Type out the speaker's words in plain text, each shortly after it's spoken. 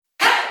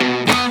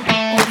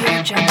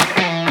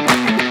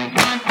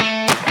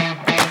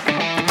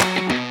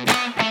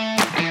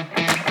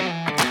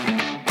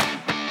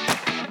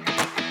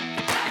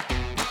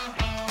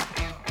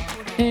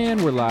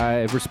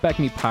Live, Respect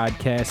Me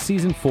Podcast,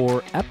 Season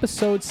 4,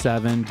 Episode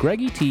 7.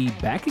 Greggy T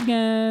back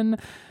again.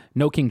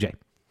 No King J.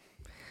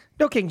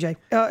 No King J.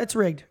 It's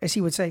rigged, as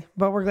he would say,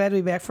 but we're glad to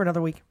be back for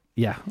another week.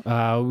 Yeah,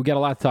 we got a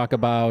lot to talk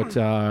about.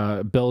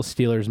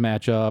 Bills-Steelers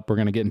matchup. We're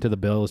going to get into the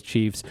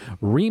Bills-Chiefs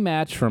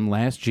rematch from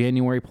last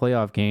January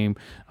playoff game.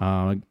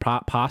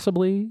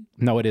 Possibly.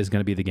 No, it is going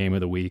to be the game of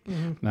the week.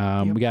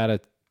 We got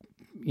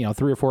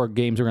 3 or 4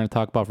 games we're going to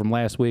talk about from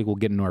last week. We'll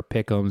get into our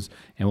pick'ems,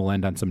 and we'll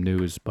end on some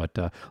news. But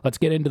let's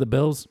get into the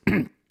Bills.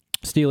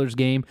 Steelers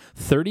game,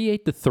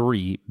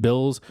 38-3.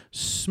 Bills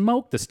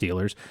smoked the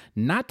Steelers.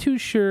 Not too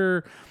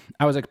sure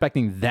I was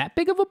expecting that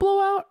big of a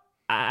blowout.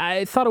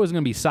 I thought it was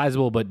going to be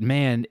sizable, but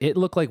man, it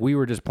looked like we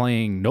were just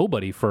playing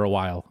nobody for a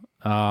while.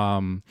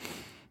 I don't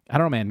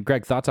know, man.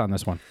 Greg, thoughts on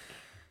this one?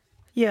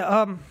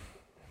 Yeah,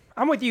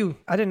 I'm with you.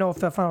 I didn't know if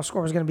the final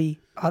score was going to be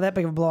that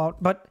big of a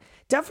blowout, but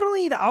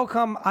definitely the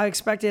outcome I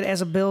expected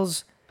as a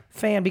Bills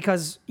fan,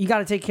 because you got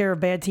to take care of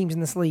bad teams in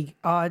this league,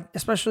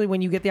 especially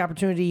when you get the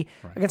opportunity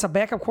against a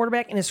backup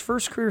quarterback in his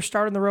first career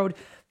start on the road.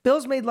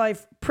 Bills made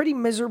life pretty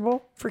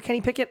miserable for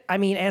Kenny Pickett. I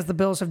mean, as the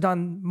Bills have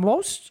done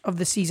most of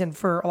the season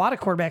for a lot of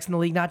quarterbacks in the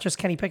league, not just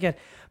Kenny Pickett.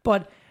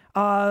 But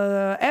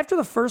after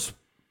the first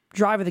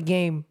drive of the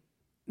game,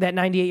 that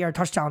 98-yard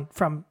touchdown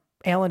from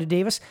Allen to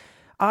Davis,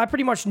 I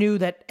pretty much knew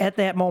that at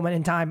that moment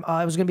in time,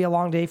 it was going to be a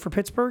long day for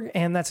Pittsburgh,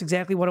 and that's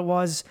exactly what it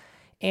was.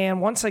 And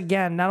once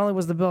again, not only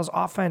was the Bills'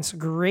 offense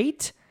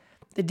great,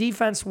 the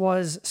defense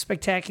was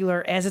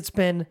spectacular, as it's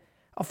been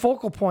a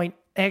focal point,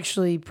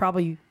 actually,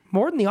 probably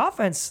more than the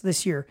offense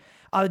this year.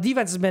 The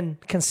defense has been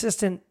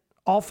consistent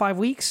all 5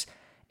 weeks,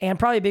 and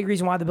probably a big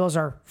reason why the Bills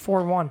are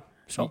 4-1.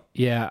 So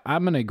yeah,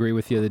 I'm going to agree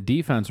with you. The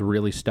defense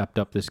really stepped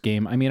up this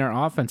game. I mean,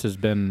 our offense has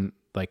been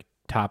like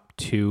top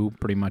 2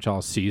 pretty much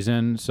all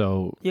season,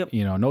 so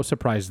no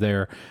surprise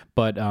there.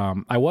 But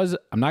I'm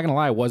not gonna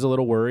lie, I was a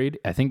little worried.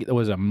 I think it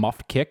was a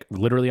muffed kick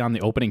literally on the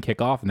opening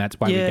kickoff, and that's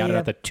why we got it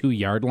at the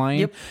 2-yard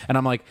line. And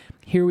I'm like,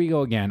 here we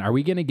go again. Are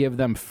we gonna give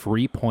them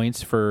free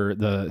points for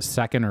the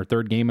second or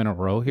third game in a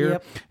row here?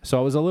 So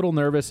I was a little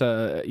nervous,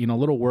 a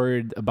little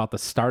worried about the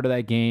start of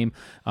that game.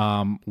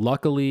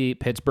 Luckily,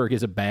 Pittsburgh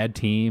is a bad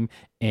team,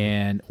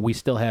 and we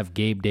still have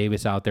Gabe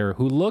Davis out there,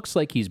 who looks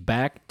like he's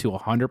back to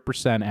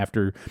 100%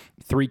 after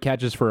 3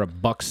 catches for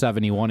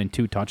 $171 and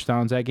 2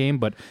 touchdowns that game,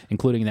 but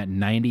including that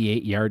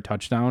 98-yard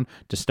touchdown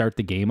to start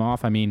the game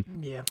off. I mean,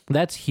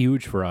 that's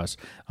huge for us.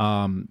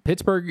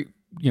 Pittsburgh,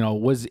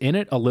 was in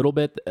it a little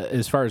bit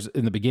as far as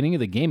in the beginning of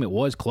the game. It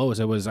was close.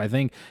 It was, I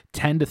think,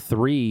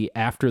 10-3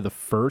 after the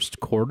first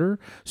quarter.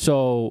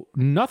 So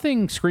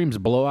nothing screams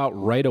blowout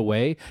right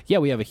away. Yeah,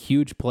 we have a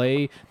huge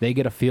play. They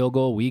get a field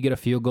goal. We get a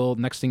field goal.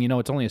 Next thing you know,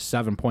 it's only a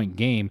 7-point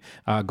game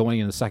going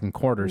in the second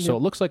quarter. So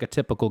it looks like a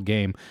typical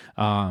game.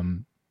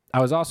 I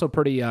was also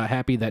pretty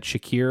happy that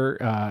Shakir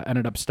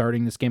ended up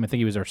starting this game. I think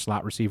he was our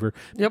slot receiver.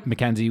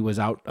 McKenzie was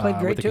out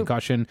with a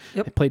concussion.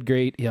 Played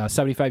great.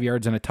 75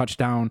 yards and a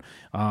touchdown.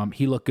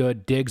 He looked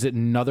good. Diggs at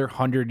another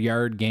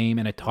 100-yard game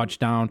and a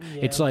touchdown.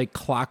 It's like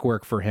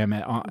clockwork for him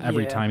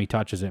every time he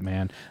touches it,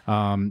 man.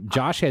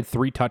 Josh had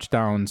 3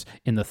 touchdowns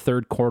in the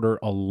third quarter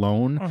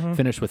alone,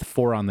 finished with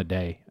 4 on the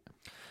day.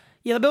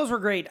 Yeah, the Bills were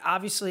great.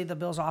 Obviously, the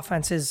Bills'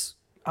 offense is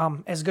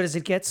as good as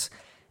it gets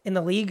in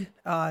the league.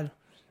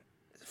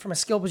 From a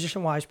skill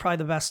position wise, probably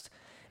the best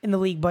in the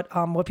league. But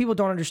what people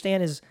don't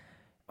understand is,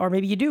 or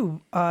maybe you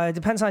do, it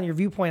depends on your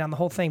viewpoint on the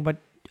whole thing, but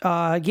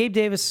Gabe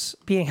Davis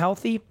being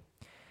healthy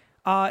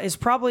is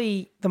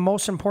probably the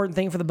most important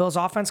thing for the Bills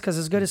offense, because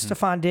as good as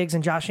Stephon Diggs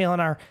and Josh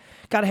Allen are,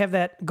 got to have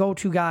that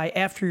go-to guy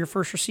after your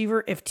first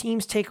receiver. If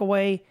teams take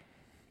away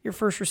your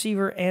first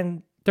receiver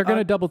and they're going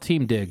to double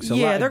team Diggs.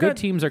 Good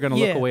teams are going to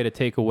look away to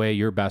take away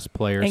your best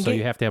player, so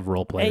you have to have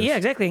role players. Yeah,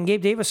 exactly. And Gabe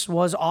Davis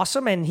was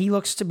awesome, and he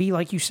looks to be,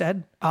 like you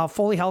said,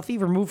 fully healthy,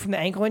 removed from the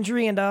ankle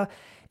injury, and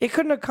it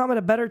couldn't have come at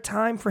a better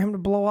time for him to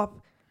blow up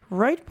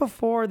right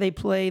before they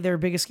play their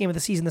biggest game of the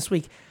season this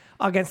week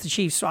against the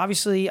Chiefs. So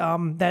obviously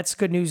that's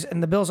good news,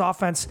 and the Bills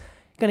offense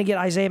going to get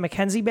Isaiah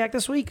McKenzie back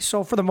this week.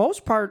 So for the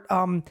most part,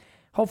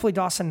 hopefully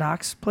Dawson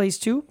Knox plays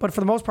too, but for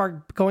the most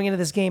part, going into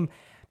this game,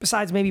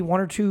 besides maybe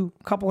 1 or 2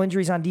 couple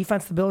injuries on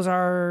defense, the Bills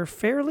are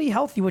fairly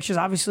healthy, which is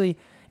obviously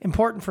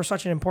important for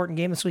such an important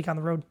game this week on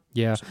the road.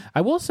 Yeah. I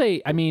will say,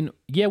 I mean,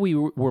 we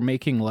were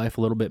making life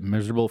a little bit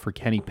miserable for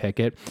Kenny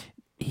Pickett.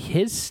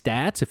 His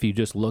stats, if you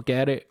just look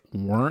at it,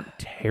 weren't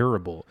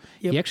terrible.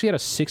 He actually had a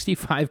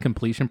 65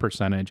 completion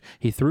percentage.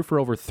 He threw for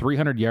over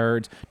 300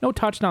 yards, no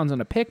touchdowns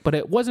and a pick, but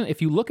it wasn't, if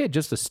you look at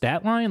just the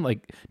stat line,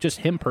 like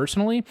just him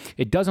personally,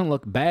 it doesn't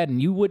look bad, and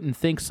you wouldn't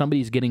think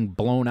somebody's getting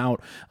blown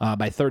out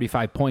by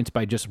 35 points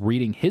by just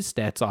reading his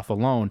stats off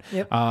alone.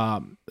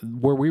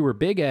 Where we were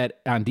big at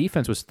on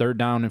defense was 3rd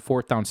down and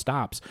 4th down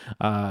stops.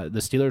 The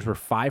Steelers were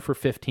 5 for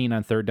 15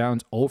 on 3rd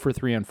downs, 0 for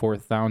 3 on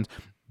 4th downs.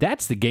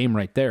 That's the game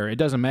right there. It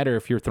doesn't matter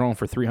if you're throwing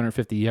for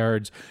 350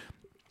 yards.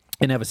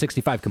 and have a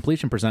 65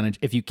 completion percentage,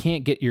 if you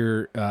can't get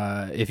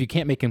if you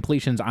can't make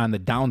completions on the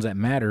downs that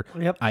matter,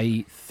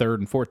 i.e. third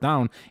and fourth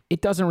down,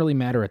 it doesn't really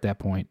matter at that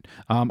point.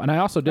 And I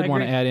also did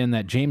want to add in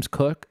that James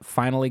Cook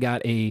finally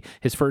got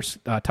his first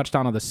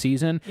touchdown of the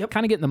season,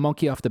 kind of getting the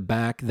monkey off the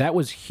back. That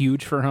was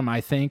huge for him, I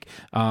think.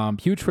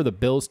 Huge for the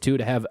Bills, too,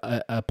 to have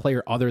a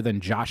player other than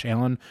Josh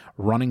Allen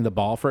running the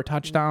ball for a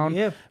touchdown.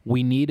 Yeah.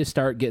 We need to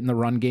start getting the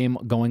run game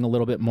going a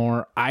little bit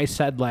more. I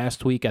said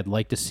last week I'd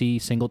like to see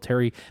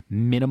Singletary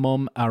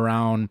minimum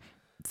around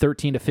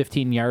 13 to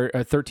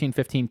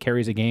 15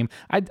 carries a game.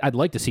 I'd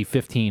like to see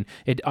 15.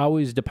 It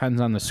always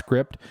depends on the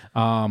script,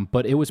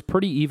 but it was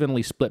pretty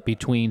evenly split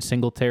between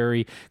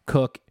Singletary,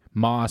 Cook,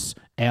 Moss,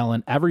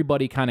 Allen.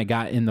 Everybody kind of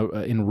got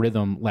in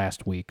rhythm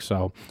last week.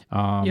 So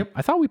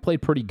I thought we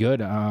played pretty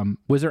good.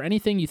 Was there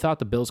anything you thought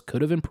the Bills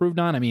could have improved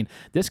on? I mean,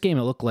 this game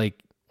it looked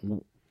like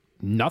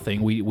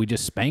nothing. We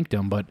just spanked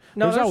them, but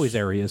there's always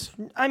areas.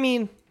 I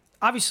mean,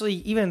 obviously,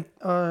 even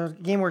a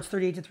game where it's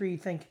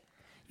 38-3,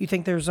 you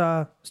think there's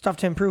stuff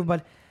to improve,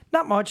 but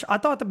not much. I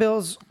thought the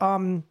Bills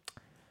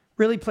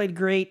really played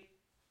great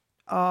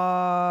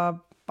on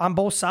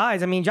both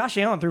sides. I mean, Josh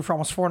Allen threw for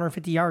almost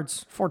 450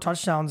 yards, 4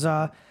 touchdowns.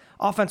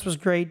 Offense was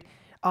great.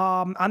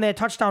 On that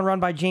touchdown run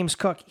by James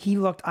Cook, he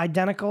looked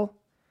identical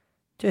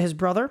to his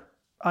brother,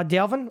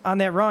 Dalvin, on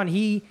that run.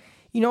 You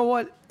know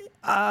what?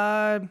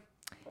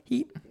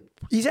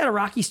 He's had a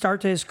rocky start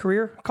to his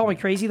career. Call me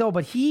crazy, though,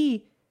 but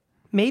he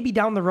maybe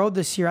down the road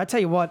this year, I tell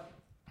you what,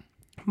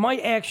 might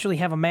actually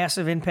have a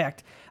massive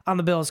impact on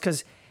the Bills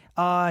because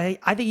I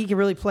think he can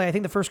really play. I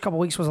think the first couple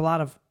weeks was a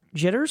lot of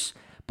jitters,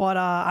 but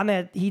on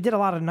that he did a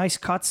lot of nice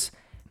cuts.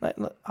 He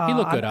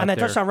looked good on that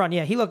there. touchdown run.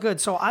 Yeah, he looked good.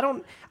 So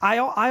I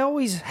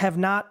always have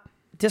not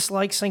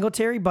disliked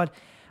Singletary, but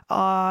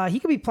he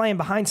could be playing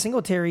behind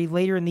Singletary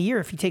later in the year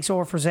if he takes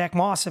over for Zach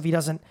Moss if he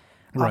doesn't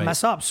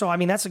mess up. So I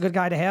mean that's a good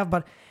guy to have,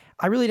 but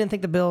I really didn't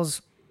think the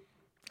Bills.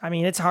 I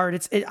mean, it's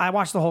hard. I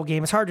watched the whole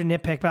game. It's hard to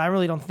nitpick, but I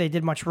really don't think they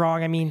did much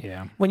wrong. I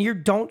mean, when you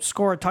don't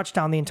score a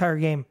touchdown the entire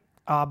game,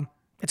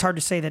 it's hard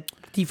to say that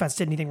defense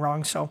did anything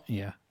wrong. So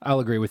yeah, I'll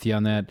agree with you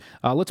on that.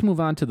 Let's move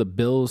on to the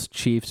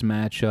Bills-Chiefs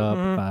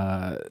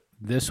matchup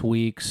this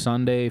week,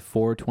 Sunday,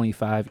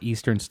 4:25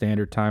 Eastern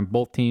Standard Time.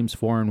 Both teams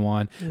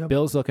 4-1. Yep.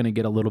 Bills looking to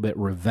get a little bit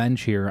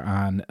revenge here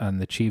on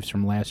the Chiefs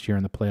from last year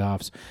in the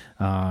playoffs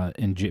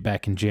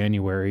back in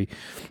January.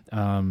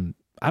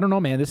 I don't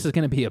know, man. This is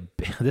going to be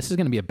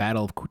a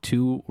battle of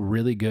two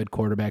really good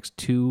quarterbacks,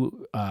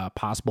 two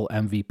possible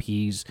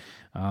MVPs.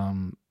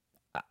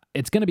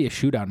 It's going to be a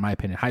shootout, in my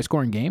opinion. High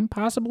scoring game,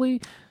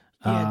 possibly.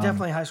 Yeah,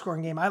 definitely a high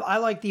scoring game. I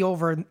like the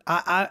over.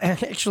 I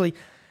actually,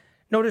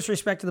 no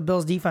disrespect to the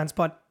Bills defense,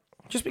 but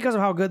just because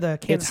of how good the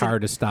Kansas City,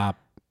 hard to stop.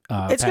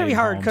 It's going to be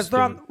hard because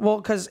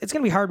it's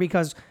going to be hard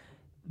because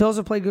Bills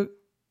have played good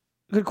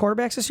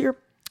quarterbacks this year.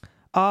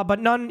 But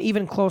none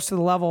even close to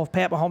the level of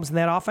Pat Mahomes in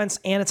that offense,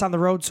 and it's on the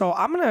road. So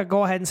I'm going to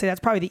go ahead and say that's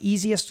probably the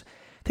easiest.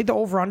 I think the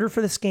over-under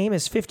for this game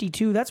is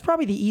 52. That's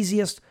probably the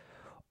easiest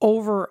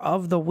over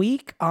of the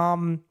week.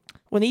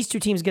 When these two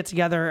teams get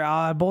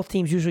together, both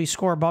teams usually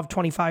score above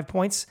 25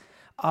 points.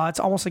 It's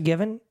almost a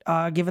given,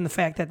 given the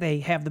fact that they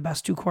have the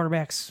best two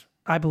quarterbacks,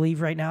 I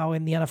believe, right now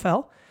in the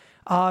NFL.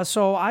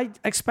 So I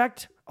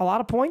expect a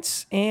lot of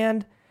points,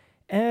 and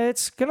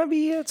it's gonna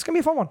be a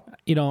fun one.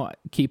 You know,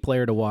 key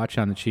player to watch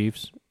on the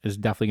Chiefs is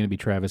definitely going to be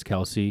Travis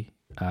Kelce.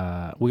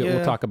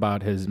 We'll talk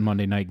about his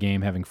Monday night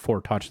game having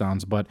 4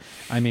 touchdowns, but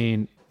I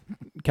mean,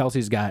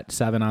 Kelce's got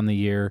 7 on the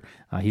year.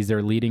 He's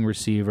their leading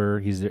receiver.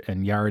 He's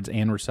in yards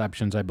and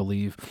receptions, I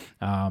believe.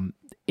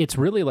 It's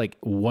really like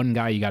one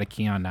guy you got to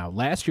key on now.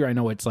 Last year, I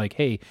know it's like,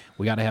 hey,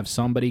 we got to have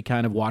somebody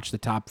kind of watch the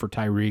top for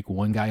Tyreek,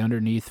 one guy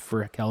underneath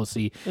for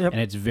Kelce, and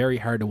it's very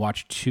hard to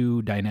watch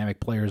two dynamic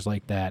players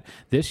like that.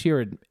 This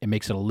year, it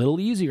makes it a little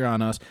easier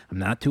on us. I'm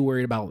not too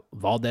worried about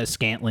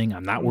Valdez-Scantling.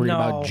 I'm not worried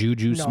about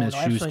Juju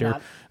Smith-Schuster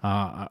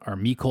or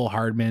Mecole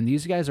Hardman.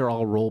 These guys are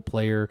all role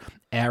player,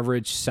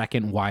 average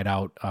second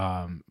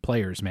wideout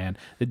players, man.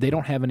 They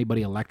don't have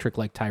anybody electric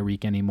like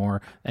Tyreek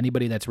anymore,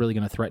 anybody that's really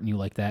going to threaten you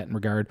like that in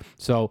regard.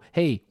 So,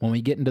 hey, when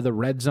we get into the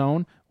red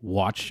zone,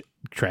 watch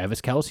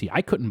Travis Kelce.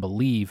 I couldn't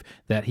believe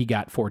that he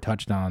got 4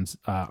 touchdowns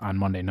on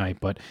Monday night,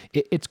 but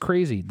it's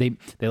crazy.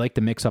 They like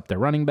to mix up their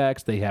running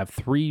backs. They have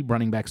 3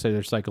 running backs that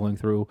they're cycling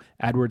through,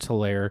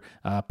 Edwards-Helaire,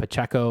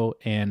 Pacheco,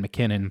 and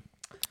McKinnon,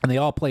 and they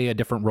all play a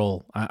different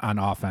role on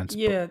offense.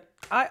 Yeah,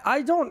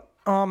 I don't...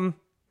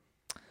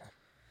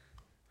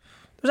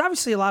 There's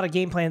obviously a lot of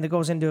game plan that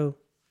goes into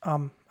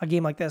a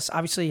game like this.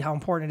 Obviously, how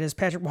important it is.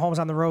 Patrick Mahomes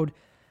on the road,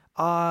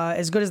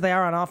 as good as they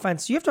are on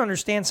offense. You have to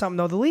understand something,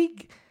 though. The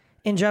league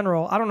in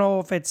general, I don't know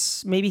if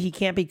it's maybe he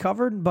can't be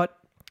covered, but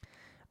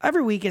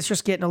every week it's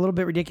just getting a little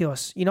bit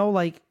ridiculous. You know,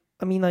 they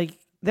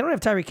don't have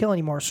Tyreek Hill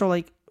anymore. So,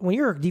 when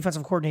you're a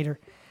defensive coordinator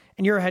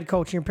and you're a head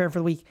coach and you're preparing for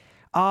the week,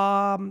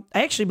 I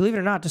actually, believe it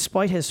or not,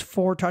 despite his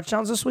 4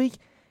 touchdowns this week,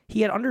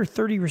 he had under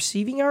 30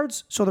 receiving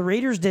yards. So the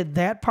Raiders did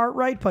that part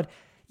right, but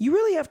you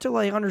really have to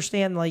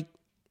understand,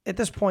 at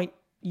this point,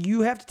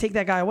 you have to take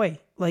that guy away.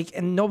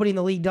 And nobody in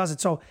the league does it.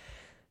 So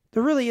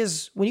there really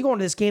is, when you go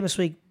into this game this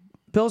week,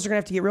 Bills are going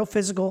to have to get real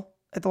physical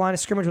at the line of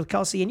scrimmage with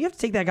Kelce, and you have to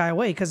take that guy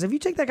away, because if you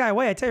take that guy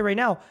away, I tell you right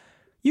now,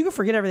 you can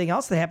forget everything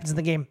else that happens in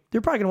the game.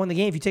 They're probably going to win the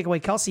game if you take away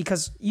Kelce,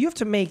 because you have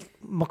to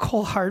make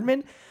McCole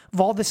Hardman,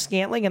 Valdez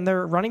Scantling, and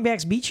their running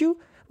backs beat you.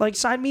 Like,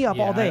 sign me up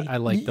all day. I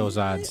like those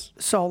odds.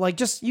 So, like,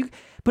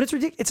 but it's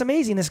ridiculous. It's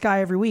amazing, this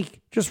guy every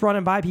week just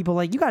running by people.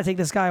 Like, you got to take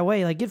this guy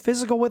away. Like, get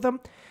physical with him.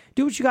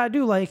 Do what you got to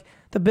do. Like,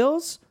 the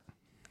Bills,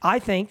 I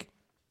think,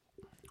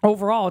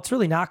 overall, it's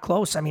really not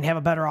close. I mean, have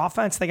a better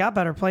offense. They got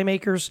better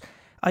playmakers.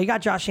 You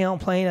got Josh Allen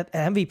playing at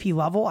an MVP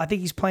level. I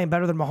think he's playing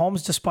better than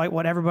Mahomes, despite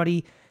what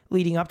everybody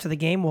leading up to the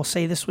game will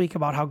say this week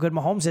about how good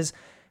Mahomes is.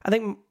 I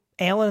think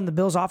Allen and the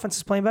Bills' offense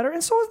is playing better,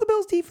 and so is the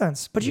Bills'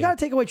 defense. But you got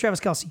to take away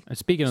Travis Kelce.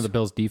 Speaking of the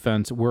Bills'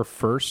 defense, we're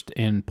first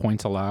in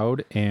points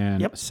allowed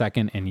and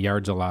second in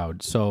yards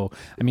allowed. So,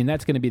 I mean,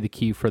 that's going to be the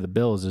key for the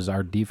Bills, is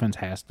our defense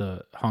has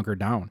to hunker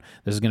down.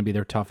 This is going to be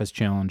their toughest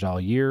challenge all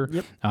year.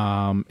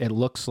 It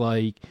looks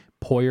like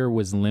Poyer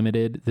was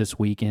limited this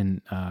week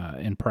in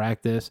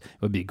practice.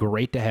 It would be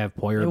great to have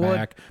Poyer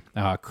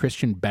back.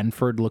 Christian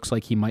Benford looks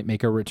like he might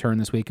make a return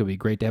this week. It would be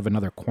great to have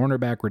another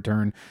cornerback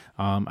return.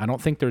 I don't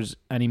think there's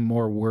any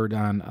more word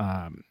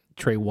on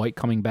Trey White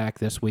coming back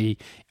this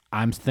week.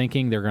 I'm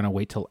thinking they're going to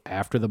wait till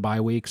after the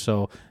bye week.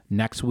 So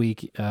next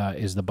week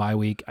is the bye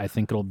week. I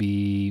think it'll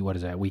be,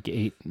 week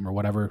 8 or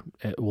whatever.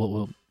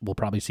 We'll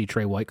probably see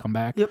Trey White come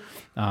back.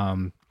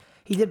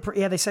 He did.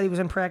 They said he was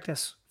in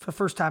practice for the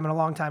first time in a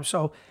long time.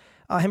 So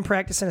him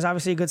practicing is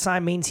obviously a good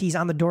sign. Means he's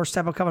on the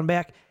doorstep of coming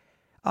back.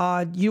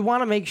 You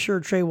want to make sure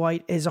Trey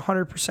White is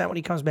 100% when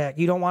he comes back.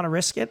 You don't want to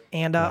risk it,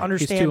 and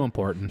understand he's too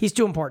important. He's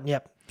too important.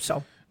 Yep.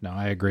 So. No,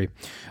 I agree.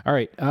 All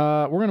right,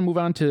 we're going to move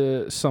on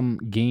to some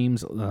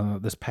games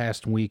this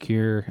past week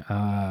here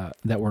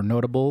that were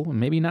notable,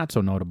 maybe not so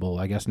notable.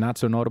 I guess not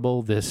so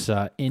notable. This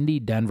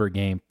Indy-Denver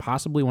game,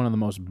 possibly one of the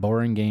most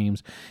boring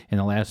games in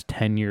the last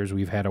 10 years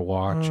we've had to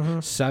watch.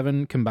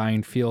 7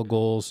 combined field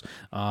goals.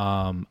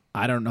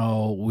 I don't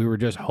know. We were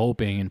just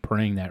hoping and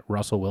praying that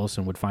Russell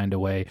Wilson would find a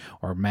way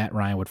or Matt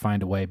Ryan would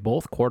find a way.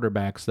 Both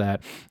quarterbacks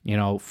that,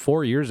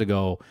 4 years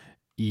ago,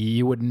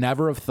 you would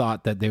never have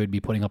thought that they would be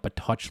putting up a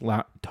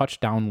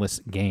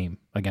touchdownless game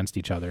against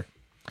each other.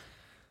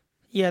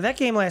 Yeah, that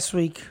game last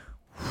week,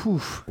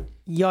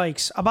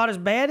 yikes. About as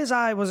bad as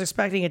I was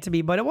expecting it to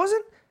be, but it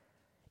wasn't.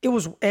 It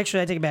was,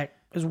 actually, I take it back,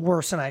 it was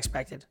worse than I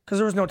expected because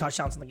there was no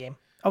touchdowns in the game.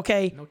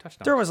 Okay, no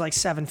touchdowns. There was like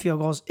 7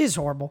 field goals. It's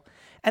horrible.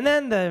 And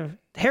then the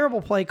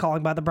terrible play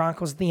calling by the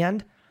Broncos at the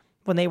end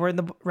when they were in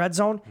the red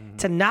zone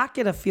to not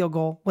get a field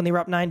goal when they were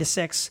up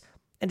 9-6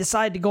 and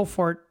decide to go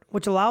for it,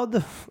 which allowed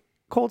the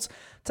Colts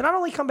to not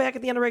only come back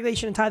at the end of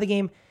regulation and tie the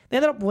game, they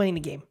ended up winning the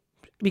game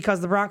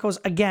because the Broncos,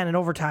 again in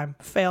overtime,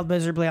 failed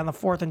miserably on the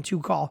 4th and 2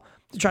 call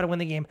to try to win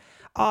the game.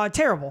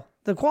 Terrible.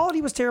 The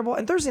quality was terrible,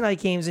 and Thursday night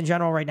games in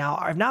general right now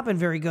have not been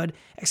very good,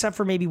 except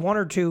for maybe 1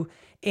 or 2,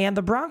 and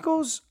the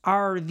Broncos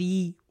are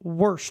the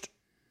worst,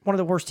 one of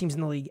the worst teams in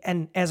the league.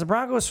 And as a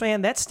Broncos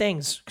fan, that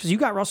stings because you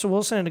got Russell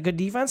Wilson and a good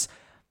defense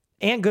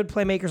and good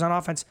playmakers on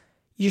offense.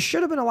 You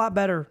should have been a lot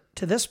better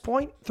to this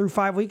point through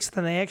 5 weeks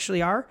than they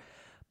actually are,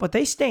 but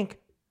they stink.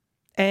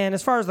 And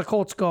as far as the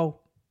Colts go,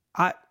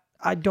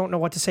 I don't know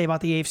what to say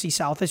about the AFC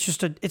South. It's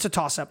just it's a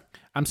toss-up.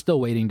 I'm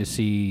still waiting to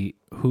see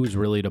who's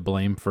really to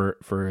blame for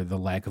the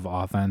lack of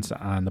offense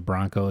on the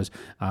Broncos.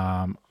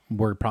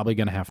 We're probably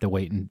going to have to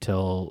wait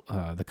until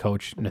the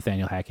coach,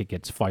 Nathaniel Hackett,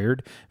 gets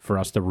fired for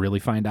us to really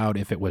find out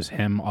if it was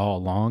him all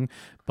along.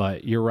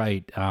 But you're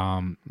right.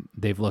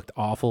 They've looked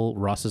awful.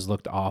 Russ has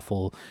looked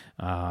awful.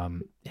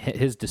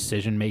 His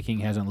decision-making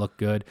hasn't looked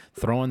good.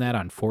 Throwing that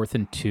on 4th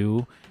and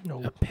 2,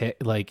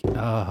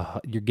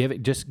 you're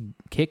giving, just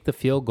kick the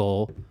field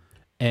goal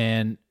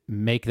and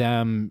make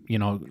them,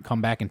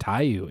 come back and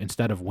tie you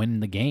instead of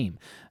winning the game.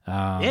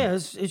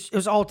 It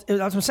was all. That's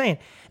what I'm saying.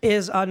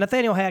 Is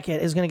Nathaniel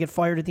Hackett is going to get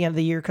fired at the end of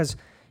the year because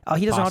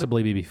he doesn't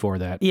possibly be before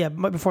that. Yeah,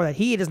 but before that,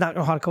 he does not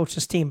know how to coach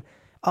this team.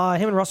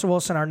 Him and Russell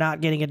Wilson are not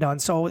getting it done.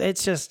 So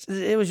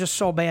it was just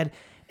so bad.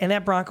 And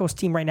that Broncos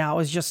team right now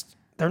is just,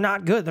 they're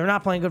not good. They're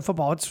not playing good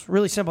football. It's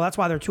really simple. That's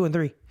why they're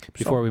 2-3.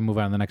 Before we move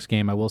on to the next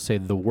game, I will say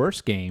the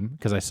worst game,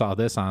 because I saw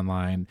this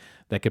online,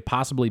 that could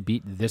possibly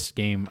beat this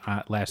game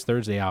last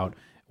Thursday out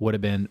would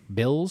have been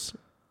Bills,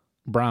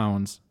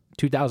 Browns,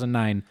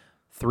 2009,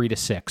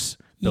 3-6.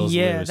 Bills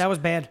lose. That was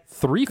bad.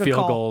 3 good field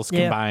call. Goals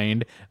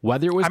combined.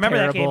 Weather was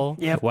terrible.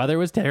 Weather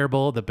was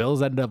terrible. The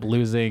Bills ended up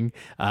losing.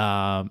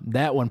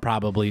 That one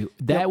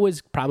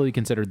was probably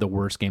considered the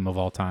worst game of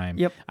all time.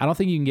 Yep. I don't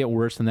think you can get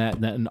worse than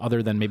that,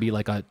 other than maybe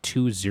like a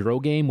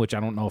 2-0 game, which I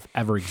don't know if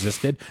ever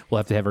existed. We'll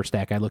have to have our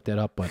stat guy looked that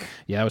up, but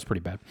yeah, that was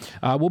pretty bad.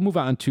 We'll move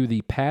on to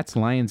the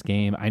Pats-Lions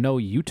game. I know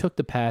you took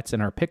the Pats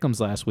in our pick'ems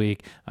last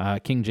week.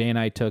 King Jay and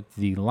I took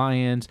the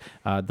Lions.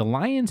 The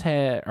Lions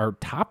are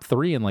top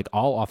 3 in like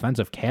all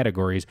offensive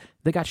categories.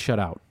 They got shut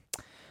out.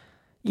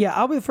 Yeah,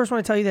 I'll be the first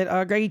one to tell you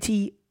that Greggy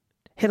T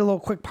hit a little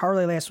quick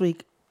parlay last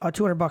week,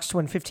 $200 to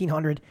win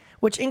 $1,500,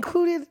 which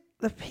included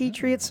the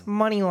Patriots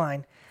money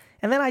line.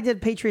 And then I did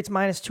Patriots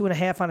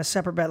 -2.5 on a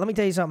separate bet. Let me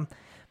tell you something.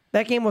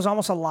 That game was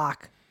almost a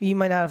lock. You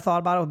might not have thought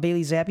about it with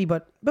Bailey Zappi,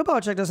 but Bill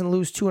Belichick doesn't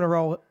lose 2 in a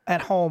row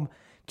at home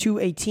to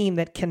a team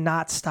that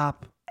cannot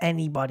stop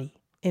anybody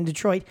in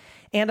Detroit.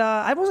 And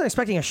I wasn't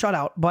expecting a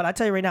shutout, but I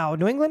tell you right now,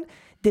 New England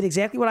did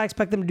exactly what I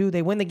expect them to do.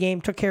 They win the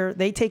game,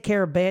 they take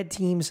care of bad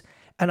teams,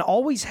 and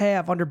always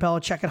have under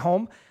Belichick at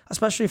home,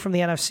 especially from the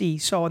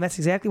NFC. And that's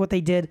exactly what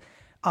they did.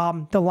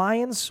 The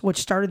Lions, which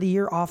started the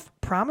year off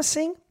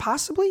promising,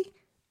 possibly,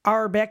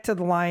 are back to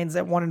the Lions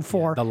at 1-4.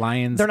 Yeah, the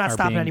Lions, they're not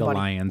stopping anybody. The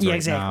Lions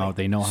right now.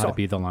 They know how to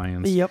be the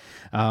Lions. Yep.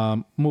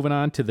 Moving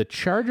on to the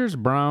Chargers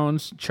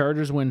Browns.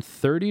 Chargers win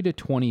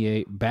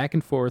 30-28, back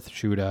and forth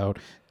shootout.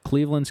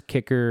 Cleveland's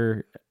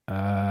kicker,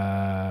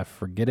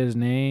 forget his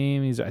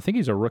name. I think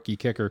he's a rookie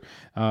kicker.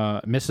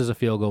 Misses a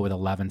field goal with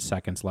 11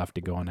 seconds left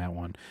to go on that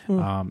one.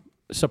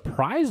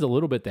 Surprised a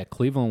little bit that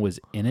Cleveland was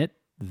in it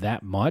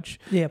that much.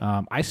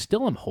 Yeah. I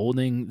still am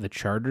holding the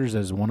Chargers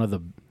as one of the,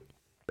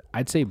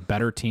 I'd say,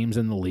 better teams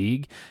in the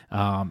league.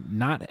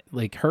 Not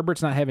like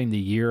Herbert's not having the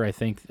year I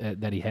think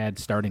that he had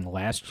starting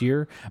last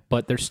year,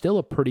 but they're still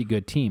a pretty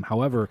good team.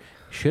 However,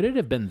 should it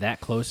have been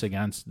that close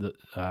against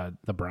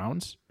the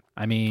Browns?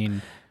 I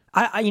mean,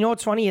 you know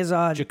what's funny is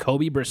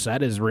Jacoby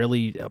Brissett is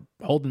really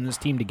holding this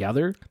team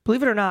together.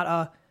 Believe it or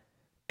not,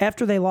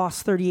 after they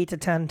lost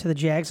 38-10 to the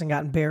Jags and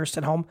got embarrassed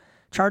at home,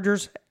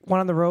 Chargers went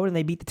on the road and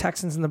they beat the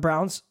Texans and the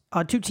Browns.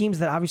 2 teams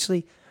that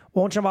obviously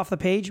won't jump off the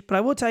page. But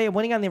I will tell you,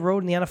 winning on the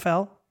road in the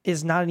NFL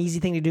is not an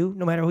easy thing to do,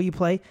 no matter who you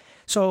play.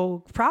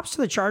 So props to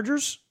the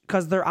Chargers,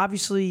 because they're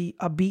obviously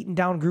a beaten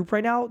down group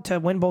right now to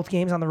win both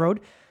games on the road.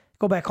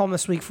 Go back home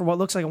this week for what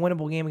looks like a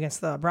winnable game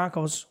against the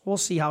Broncos. We'll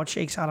see how it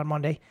shakes out on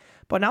Monday.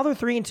 But now they're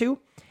 3-2,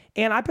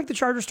 and I picked the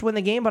Chargers to win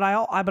the game, but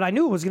I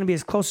knew it was going to be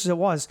as close as it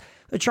was.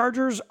 The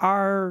Chargers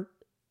are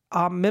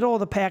a middle of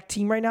the pack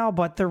team right now,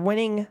 but they're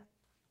winning.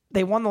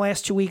 They won the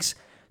last 2 weeks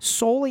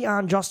solely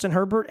on Justin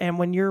Herbert, and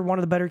when you're one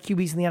of the better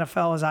QBs in the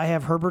NFL, as I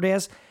have Herbert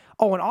as.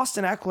 Oh, and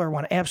Austin Eckler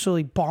went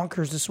absolutely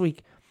bonkers this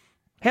week.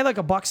 Had like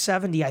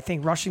 $170, I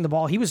think, rushing the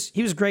ball. He was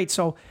great.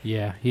 So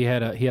yeah, he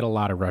had a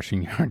lot of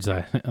rushing yards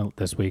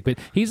this week. But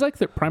he's like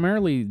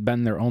primarily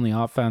been their only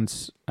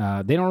offense.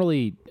 They don't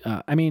really.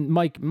 I mean,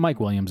 Mike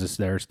Williams is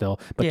there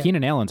still, but yeah.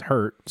 Keenan Allen's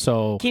hurt.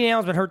 So Keenan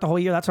Allen's been hurt the whole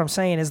year. That's what I'm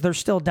saying. Is they're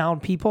still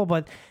down people,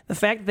 but the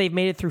fact that they've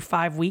made it through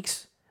 5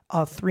 weeks,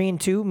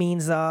 3-2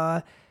 means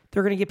they're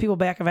going to get people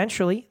back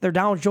eventually. They're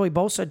down with Joey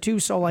Bosa too.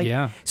 So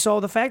so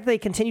the fact that they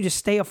continue to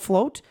stay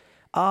afloat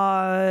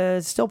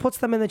still puts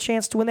them in the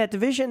chance to win that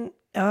division.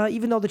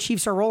 Even though the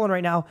Chiefs are rolling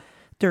right now,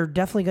 they're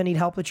definitely going to need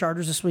help, the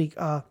Chargers, this week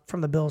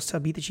from the Bills to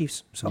beat the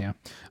Chiefs. So yeah,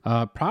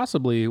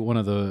 possibly one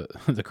of the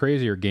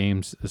crazier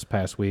games this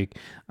past week.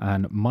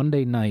 On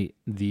Monday night,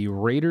 the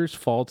Raiders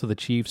fall to the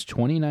Chiefs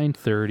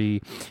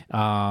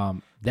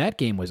 29-30. That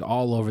game was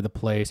all over the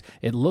place.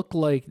 It looked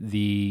like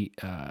the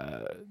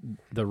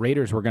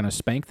Raiders were going to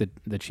spank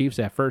the Chiefs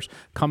at first,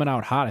 coming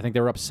out hot. I think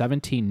they were up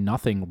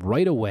 17-0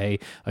 right away.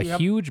 A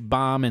huge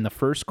bomb in the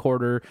first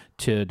quarter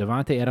to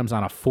Davante Adams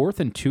on a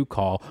 4th-and-2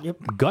 call.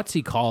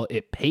 Gutsy call.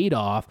 It paid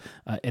off,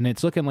 and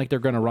it's looking like they're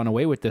going to run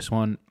away with this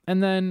one.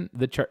 And then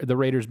the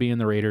Raiders being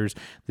the Raiders,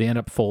 they end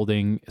up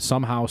folding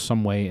somehow,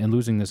 some way, and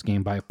losing this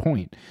game by a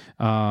point.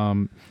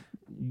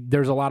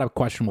 There's a lot of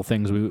questionable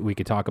things we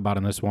could talk about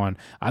in this one.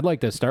 I'd like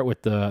to start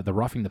with the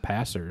roughing the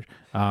passer,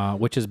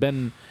 which has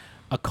been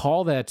a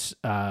call that's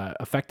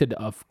affected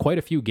quite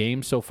a few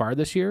games so far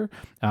this year.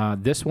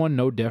 This one,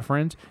 no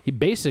different. He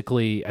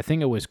basically, I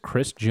think it was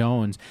Chris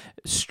Jones,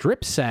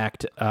 strip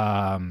sacked.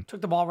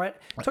 Took the ball right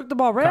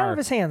out of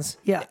his hands.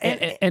 Yeah,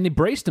 and he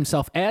braced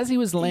himself as he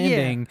was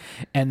landing,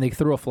 and they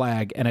threw a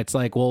flag. And it's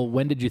like, well,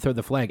 when did you throw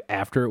the flag?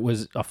 After it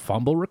was a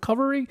fumble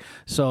recovery.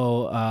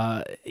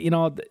 So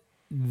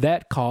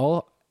that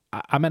call,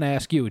 I'm going to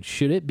ask you,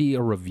 should it be a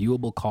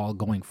reviewable call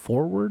going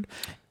forward?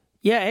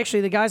 Yeah,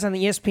 actually, the guys on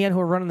the ESPN who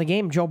are running the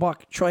game, Joe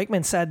Buck, Troy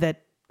Aikman, said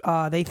that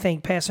they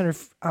think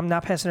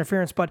not pass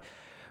interference, but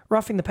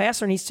roughing the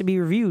passer needs to be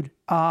reviewed,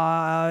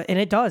 and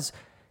it does.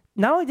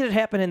 Not only did it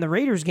happen in the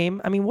Raiders game,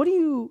 I mean, what do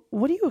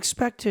you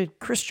expect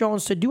Chris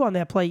Jones to do on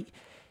that play?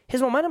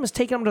 His momentum is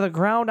taking him to the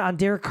ground on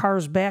Derek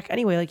Carr's back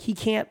anyway. Like, he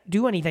can't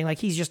do anything. Like,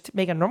 he's just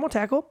making a normal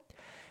tackle.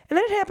 And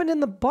then it happened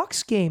in the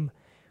Bucs game,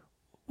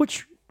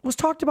 which was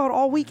talked about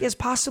all week as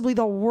possibly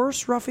the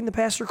worst roughing the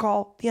passer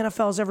call the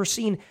NFL has ever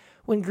seen,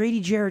 when Grady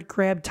Jarrett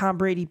grabbed Tom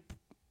Brady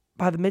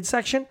by the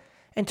midsection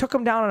and took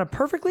him down on a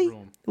perfectly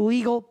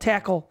legal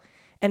tackle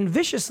and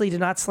viciously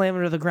did not slam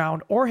him to the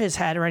ground or his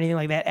head or anything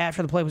like that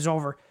after the play was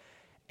over.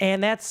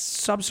 And that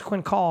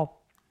subsequent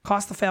call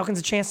cost the Falcons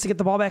a chance to get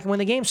the ball back and win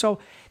the game. So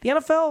the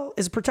NFL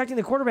is protecting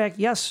the quarterback.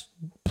 Yes,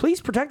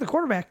 please protect the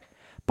quarterback.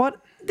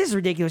 But this is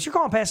ridiculous. You're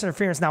calling pass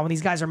interference now when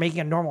these guys are making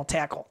a normal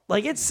tackle.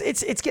 Like, it's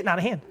getting out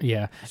of hand.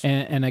 Yeah,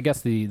 and I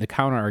guess the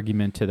counter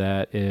argument to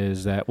that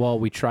is that, well,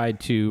 we tried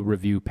to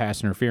review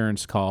pass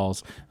interference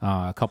calls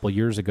a couple of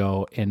years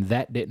ago, and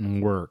that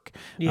didn't work.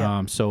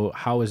 Yeah. So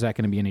how is that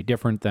going to be any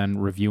different than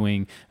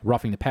reviewing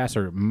roughing the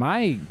passer?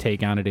 My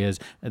take on it is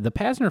the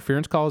pass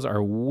interference calls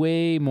are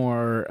way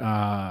more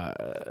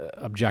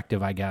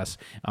objective, I guess.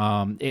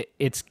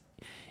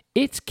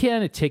 It's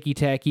kind of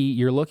ticky-tacky.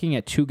 You're looking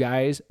at two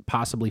guys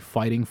possibly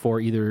fighting for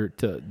either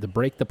to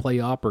break the play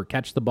up or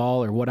catch the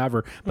ball or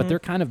whatever, but they're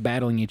kind of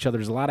battling each other.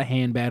 There's a lot of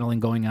hand battling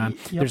going on.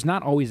 Yep. There's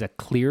not always a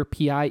clear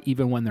PI,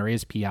 even when there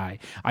is PI.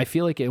 I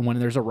feel like when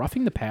there's a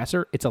roughing the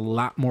passer, it's a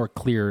lot more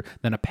clear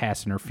than a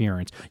pass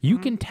interference. You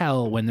can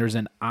tell when there's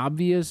an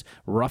obvious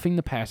roughing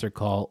the passer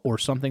call or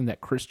something that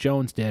Chris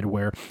Jones did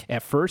where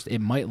at first it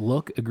might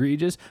look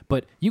egregious,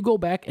 but you go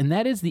back and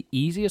that is the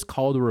easiest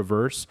call to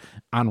reverse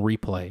on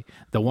replay.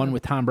 The one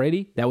with Tom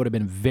Brady, that would have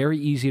been very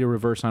easy to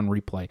reverse on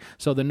replay.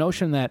 So the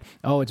notion that,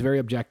 it's very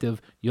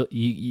objective,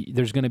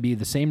 there's going to be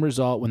the same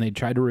result when they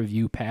try to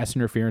review pass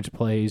interference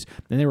plays,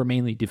 and they were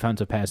mainly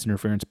defensive pass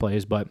interference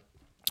plays, but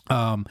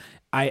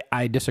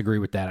I disagree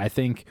with that. I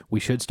think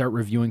we should start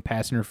reviewing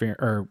pass interference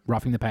or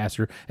roughing the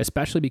passer,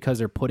 especially because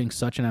they're putting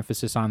such an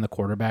emphasis on the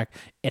quarterback.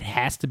 It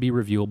has to be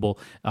reviewable.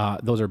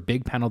 Those are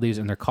big penalties,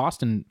 and they're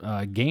costing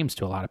games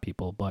to a lot of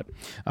people. But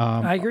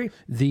I agree.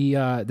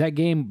 That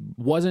game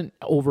wasn't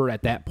over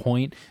at that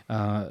point.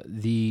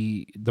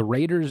 The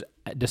Raiders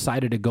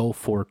decided to go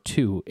for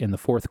 2 in the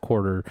fourth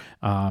quarter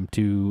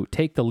to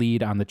take the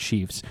lead on the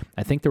Chiefs.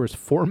 I think there was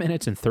 4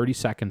 minutes and 30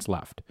 seconds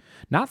left.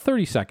 Not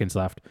 30 seconds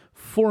left,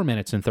 4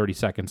 minutes and 30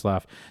 seconds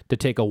left to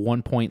take a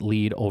 1-point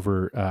lead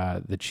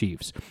over the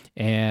Chiefs.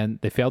 And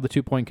they failed the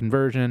 2-point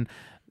conversion.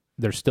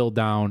 They're still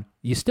down.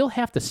 You still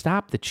have to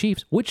stop the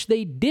Chiefs, which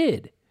they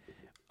did.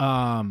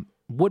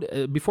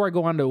 Before I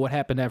go on to what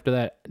happened after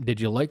that,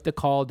 did you like the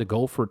call to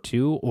go for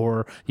 2,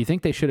 or do you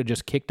think they should have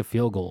just kicked a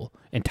field goal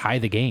and tie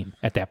the game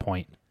at that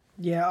point?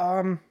 Yeah,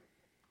 I'm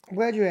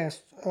glad you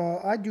asked.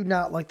 I do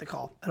not like the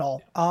call at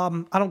all.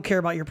 I don't care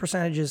about your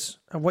percentages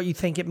of what you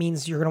think it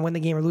means you're going to win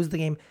the game or lose the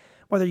game,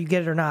 whether you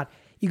get it or not.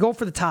 You go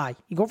for the tie.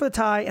 You go for the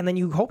tie, and then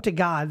you hope to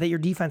God that your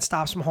defense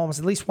stops Mahomes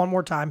at least one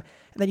more time,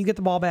 and then you get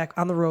the ball back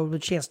on the road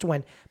with a chance to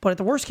win. But at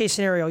the worst-case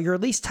scenario, you're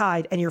at least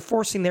tied, and you're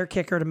forcing their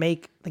kicker to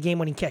make the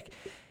game-winning kick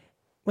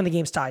when the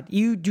game's tied.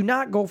 You do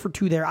not go for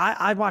 2 there.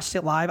 I watched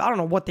it live. I don't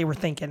know what they were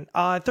thinking.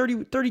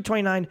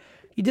 30-29,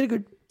 you did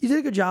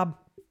a good job.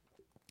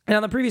 And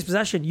on the previous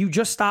possession, you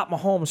just stopped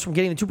Mahomes from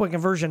getting the 2-point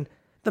conversion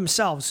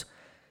themselves.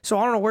 So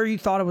I don't know where you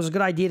thought it was a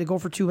good idea to go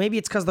for 2. Maybe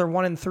it's because they're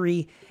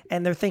 1-3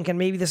 and they're thinking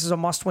maybe this is a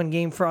must-win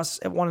game for us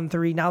at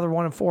 1-3. Now they're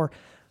 1-4.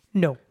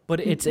 No. But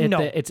it's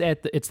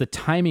the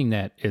timing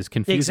that is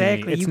confusing.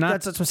 Exactly. It's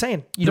that's what I'm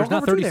saying. There's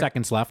not 30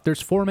 seconds left.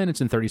 There's 4 minutes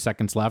and 30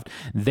 seconds left.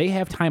 They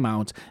have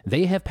timeouts.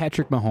 They have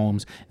Patrick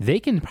Mahomes. They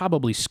can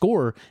probably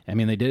score. I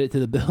mean, they did it to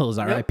the Bills,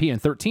 RIP, in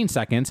 13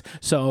 seconds.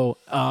 So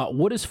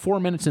what is 4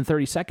 minutes and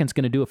 30 seconds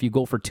going to do if you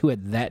go for 2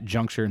 at that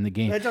juncture in the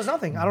game? It does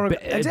nothing. I don't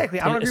exactly.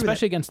 I don't agree with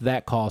especially against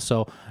that call.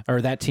 Or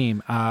that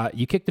team.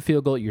 You kick the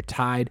field goal. You're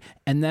tied,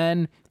 and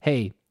then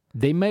hey.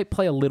 They might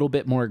play a little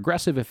bit more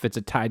aggressive if it's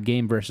a tied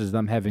game versus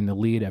them having the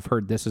lead. I've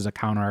heard this as a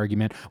counter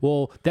argument.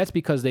 Well, that's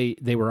because they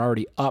were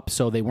already up,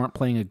 so they weren't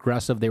playing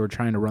aggressive. They were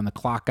trying to run the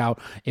clock out.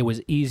 It was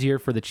easier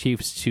for the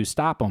Chiefs to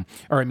stop them,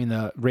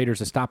 the Raiders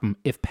to stop them.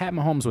 If Pat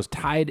Mahomes was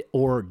tied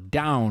or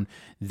down,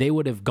 they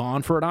would have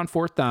gone for it on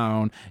 4th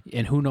down,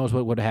 and who knows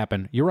what would have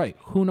happened. You're right.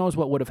 Who knows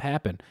what would have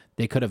happened?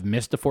 They could have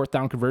missed the 4th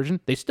down conversion.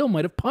 They still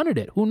might have punted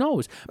it. Who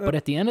knows? But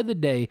at the end of the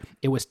day,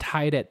 it was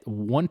tied at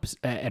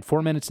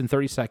 4 minutes and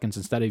 30 seconds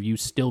instead of you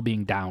still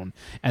being down.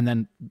 And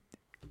then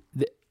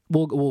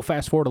we'll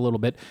fast forward a little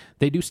bit.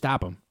 They do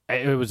stop them.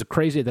 It was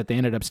crazy that they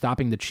ended up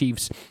stopping the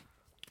Chiefs.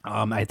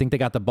 I think they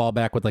got the ball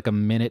back with like a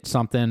minute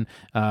something.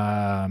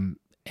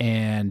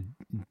 And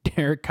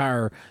Derek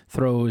Carr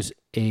throws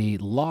a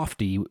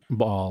lofty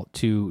ball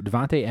to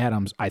Davante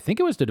Adams. I think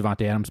it was to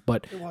Davante Adams,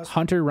 but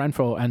Hunter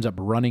Renfrow ends up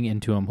running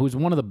into him, who's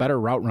one of the better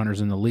route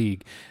runners in the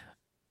league.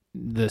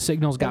 The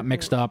signals got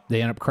mixed up.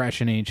 They end up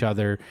crashing each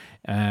other,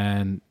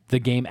 and the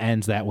game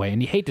ends that way.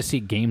 And you hate to see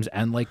games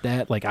end like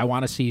that. Like, I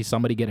want to see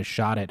somebody get a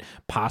shot at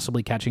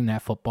possibly catching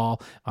that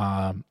football.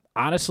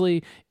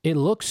 Honestly, it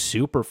looks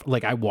super.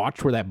 Like, I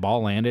watched where that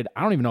ball landed.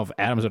 I don't even know if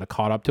Adams would have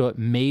caught up to it.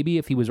 Maybe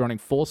if he was running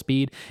full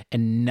speed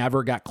and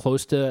never got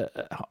close to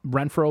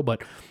Renfrow,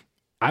 but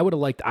I would have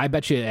liked. I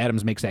bet you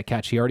Adams makes that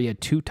catch. He already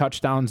had 2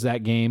 touchdowns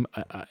that game,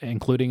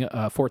 including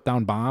a 4th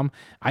down bomb.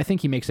 I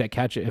think he makes that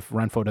catch if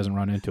Renfrow doesn't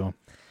run into him.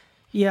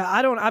 Yeah,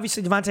 I don't.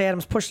 Obviously, Davante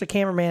Adams pushed the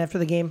cameraman after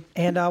the game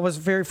and was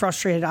very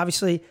frustrated,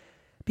 obviously,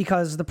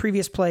 because the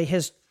previous play,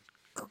 his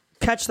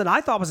catch that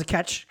I thought was a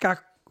catch, got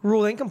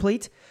ruled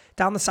incomplete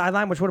down the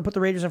sideline, which would have put the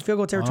Raiders in field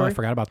goal territory. Oh, I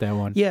forgot about that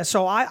one. Yeah,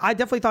 so I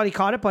definitely thought he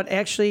caught it, but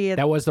actually...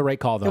 that was the right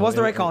call, though. It was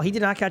the right call. He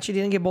did not catch it. He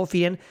didn't get both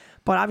feet in,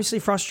 but obviously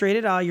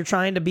frustrated. You're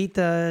trying to beat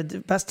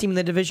the best team in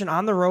the division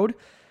on the road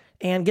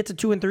and get to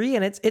 2-3,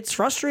 and it's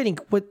frustrating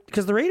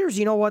because the Raiders,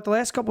 you know what, the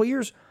last couple of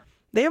years,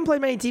 they haven't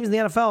played many teams in the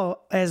NFL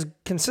as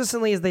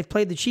consistently as they've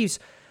played the Chiefs.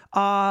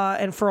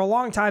 And for a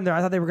long time there,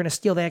 I thought they were going to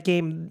steal that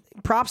game.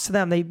 Props to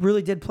them. They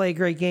really did play a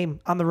great game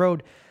on the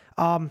road.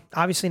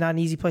 Obviously not an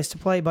easy place to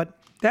play, but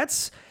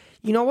that's,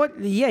 you know what?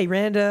 Yeah, he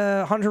ran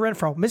into Hunter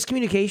Renfrow.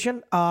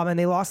 Miscommunication, and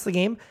they lost the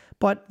game,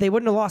 but they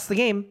wouldn't have lost the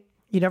game.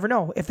 You never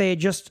know. If they had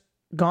just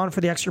gone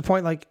for the extra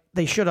point like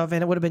they should have,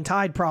 and it would have been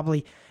tied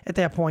probably at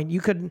that point.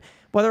 You couldn't,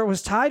 whether it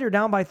was tied or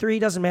down by 3,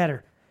 doesn't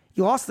matter.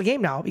 You lost the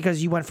game now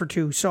because you went for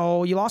 2,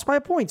 so you lost by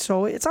a point.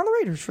 So it's on the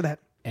Raiders for that.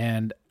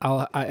 And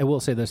I will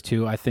say this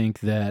too. I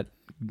think that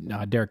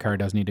Derek Carr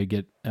does need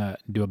to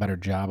do a better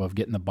job of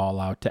getting the ball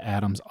out to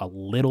Adams a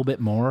little bit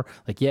more.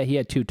 Like, yeah, he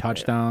had 2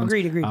 touchdowns.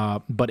 Agreed.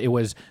 But it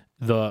was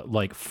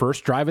the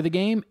first drive of the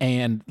game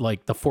and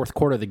the fourth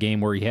quarter of the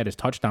game where he had his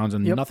touchdowns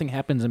and nothing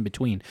happens in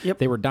between. Yep.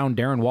 They were down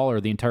Darren Waller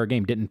the entire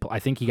game. I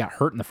think he got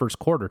hurt in the first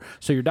quarter.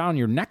 So you're down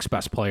your next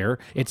best player.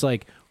 It's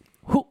like,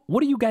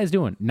 what are you guys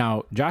doing?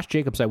 Now, Josh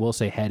Jacobs, I will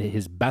say, had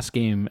his best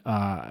game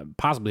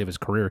possibly of his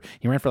career.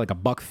 He ran for like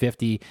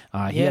 $150.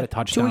 He had a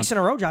touchdown. 2 weeks in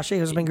a row, Josh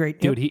Jacobs has been great.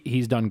 Dude,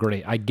 he's done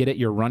great. I get it.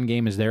 Your run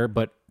game is there,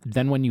 but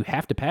then when you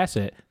have to pass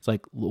it, it's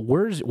like,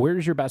 where's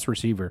your best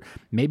receiver?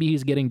 Maybe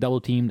he's getting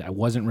double teamed. I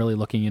wasn't really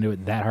looking into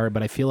it that hard,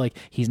 but I feel like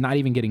he's not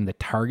even getting the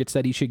targets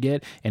that he should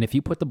get. And if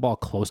you put the ball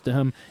close to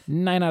him,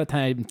 9 out of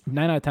 10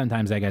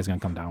 times that guy's gonna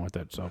come down with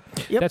it. So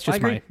that's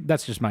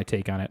just my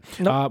take on it.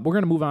 Nope. We're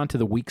gonna move on to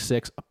the Week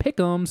 6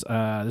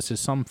 pick'ems. This is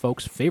some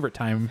folks' favorite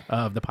time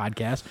of the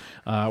podcast.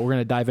 We're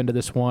gonna dive into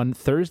this one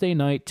Thursday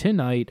night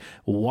tonight.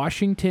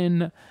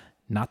 Washington,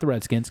 not the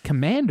Redskins,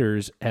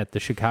 Commanders at the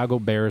Chicago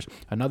Bears.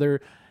 Another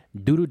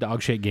doo-doo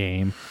dog shit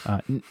game.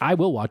 I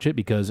will watch it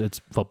because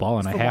it's football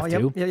and I have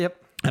to.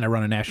 Yep. And I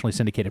run a nationally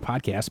syndicated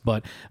podcast.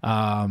 But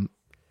on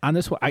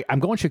this one, I'm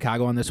going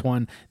Chicago on this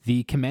one.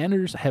 The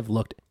Commanders have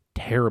looked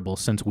terrible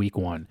since week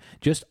 1.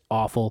 Just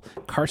awful.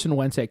 Carson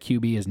Wentz at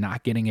QB is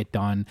not getting it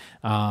done.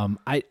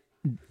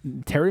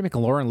 Terry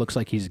McLaurin looks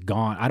like he's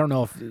gone. I don't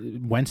know if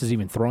Wentz is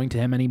even throwing to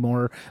him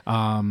anymore.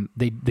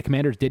 The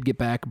Commanders did get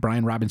back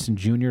Brian Robinson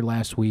Jr.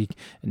 last week.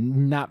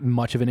 Not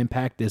much of an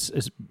impact as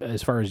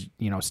far as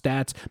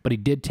stats, but he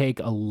did take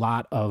a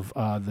lot of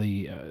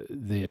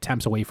the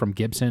attempts away from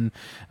Gibson.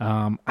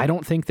 I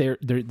don't think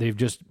they've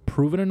just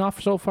proven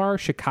enough so far.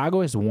 Chicago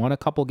has won a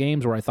couple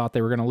games where I thought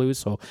they were going to lose,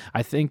 so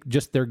I think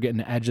just they're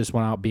getting edge this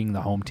one out being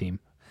the home team.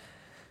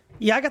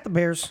 Yeah, I got the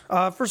Bears.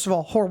 First of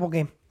all, horrible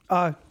game.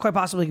 Quite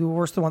possibly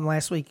worse than one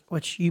last week,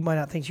 which you might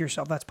not think to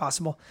yourself that's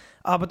possible.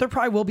 But there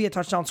probably will be a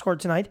touchdown scored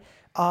tonight.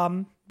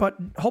 But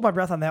hold my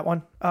breath on that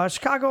one.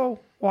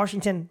 Chicago,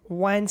 Washington,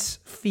 Wentz,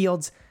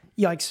 Fields,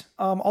 yikes.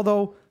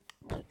 Although,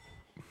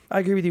 I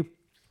agree with you.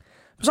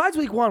 Besides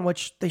week 1,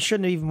 which they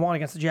shouldn't have even won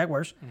against the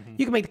Jaguars,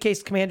 you can make the case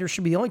the Commanders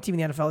should be the only team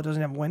in the NFL that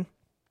doesn't have a win.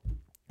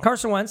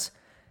 Carson Wentz,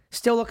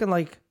 still looking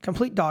like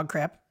complete dog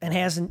crap, and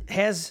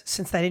has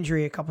since that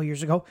injury a couple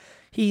years ago.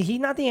 He's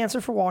not the answer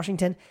for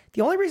Washington.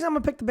 The only reason I'm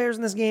going to pick the Bears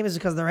in this game is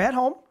because they're at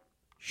home,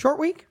 short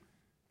week,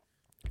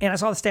 and I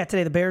saw the stat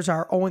today. The Bears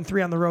are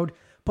 0-3 on the road,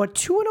 but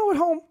 2-0 at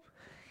home.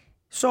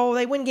 So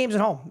they win games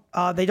at home.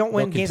 They don't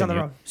win games on the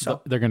road.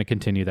 So they're going to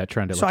continue that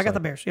trend. So I got the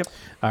Bears. Yep.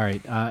 All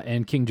right.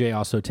 And King J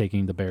also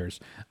taking the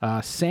Bears.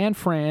 San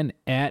Fran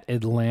at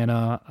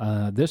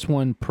Atlanta. This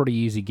one, pretty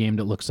easy game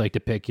that looks like to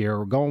pick here.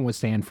 We're going with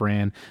San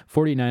Fran.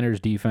 49ers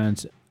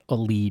defense,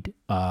 elite.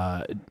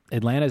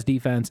 Atlanta's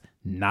defense,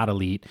 not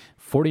elite.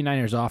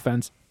 49ers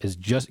offense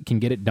can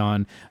get it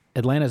done.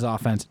 Atlanta's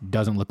offense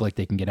doesn't look like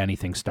they can get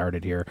anything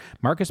started here.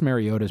 Marcus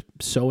Mariota is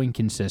so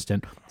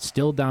inconsistent.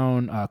 Still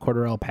down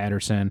Cordarrelle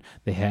Patterson.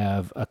 They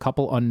have a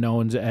couple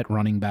unknowns at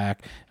running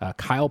back.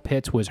 Kyle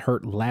Pitts was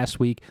hurt last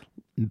week.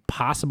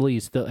 Possibly,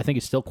 I think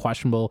he's still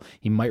questionable.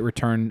 He might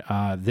return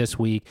this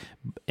week,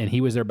 and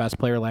he was their best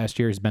player last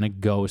year. He's been a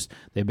ghost.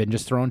 They've been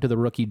just thrown to the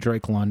rookie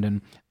Drake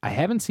London. I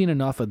haven't seen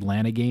enough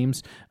Atlanta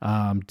games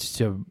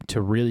to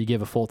really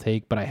give a full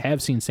take, but I have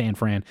seen San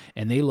Fran,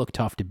 and they look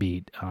tough to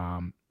beat.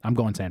 I'm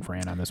going San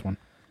Fran on this one.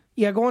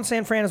 Yeah, going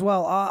San Fran as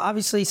well.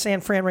 Obviously, San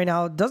Fran right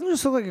now doesn't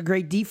just look like a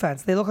great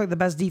defense. They look like the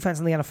best defense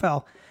in the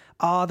NFL.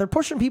 They're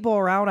pushing people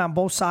around on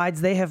both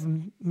sides. They have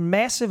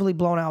massively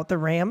blown out the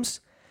Rams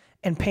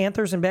and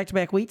Panthers in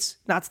back-to-back weeks.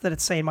 Not that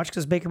it's saying much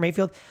because Baker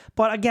Mayfield.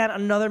 But again,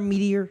 another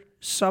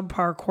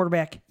subpar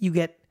quarterback you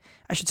get,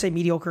 I should say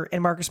mediocre,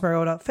 and Marcus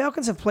Mariota.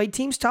 Falcons have played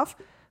teams tough.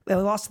 They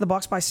lost to the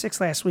Bucs by 6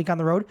 last week on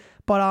the road.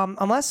 But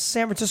unless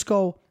San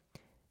Francisco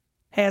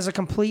has a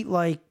complete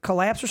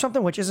collapse or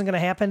something, which isn't going to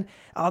happen,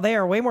 they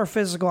are way more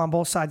physical on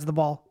both sides of the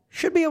ball.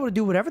 Should be able to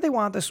do whatever they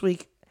want this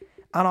week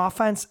on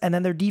offense, and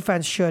then their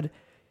defense should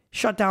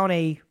shut down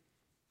a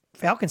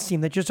Falcons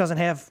team that just doesn't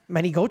have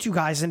many go-to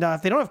guys. And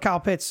if they don't have Kyle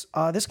Pitts,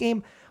 this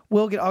game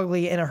will get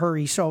ugly in a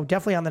hurry. So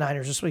definitely on the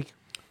Niners this week.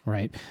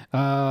 Right.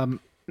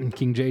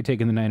 King J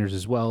taking the Niners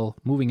as well.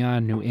 Moving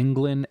on, New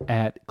England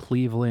at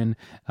Cleveland.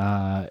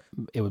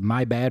 It was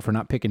my bad for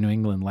not picking New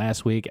England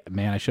last week.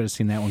 Man, I should have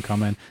seen that one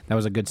coming. That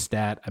was a good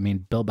stat. I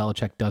mean, Bill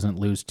Belichick doesn't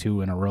lose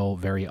 2 in a row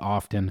very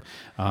often.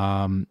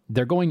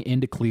 They're going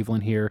into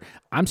Cleveland here.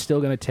 I'm still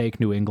going to take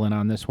New England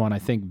on this one. I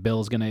think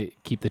Bill's going to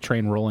keep the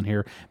train rolling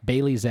here.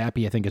 Bailey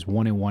Zappi, I think, is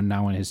 1-1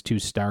 now in his 2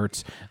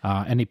 starts.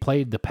 And he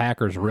played the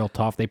Packers real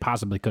tough. They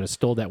possibly could have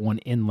stole that one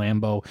in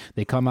Lambeau.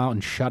 They come out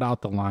and shut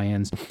out the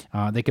Lions.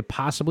 They could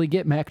possibly possibly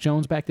get Mac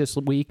Jones back this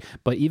week,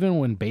 but even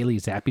when Bailey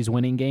Zappe's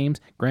winning games,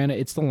 granted,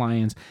 it's the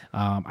Lions.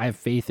 I have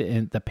faith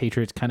in the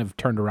Patriots kind of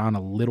turned around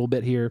a little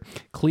bit here.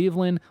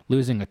 Cleveland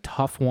losing a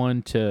tough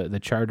one to the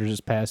Chargers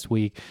this past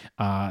week.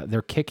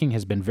 Their kicking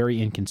has been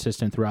very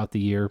inconsistent throughout the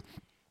year.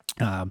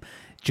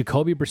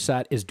 Jacoby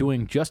Brissett is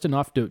doing just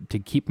enough to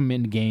keep him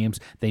in games.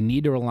 They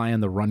need to rely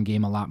on the run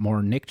game a lot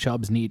more. Nick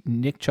Chubb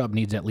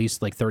needs at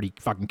least like 30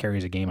 fucking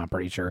carries a game, I'm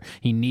pretty sure.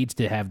 He needs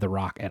to have the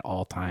rock at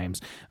all times.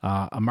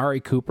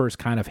 Amari Cooper's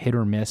kind of hit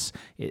or miss.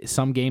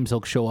 Some games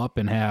he'll show up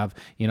and have,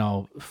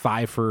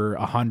 5 for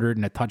 100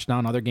 and a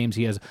touchdown. Other games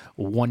he has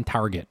one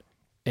target.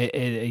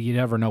 You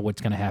never know what's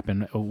going to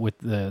happen with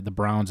the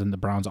Browns and the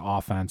Browns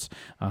offense.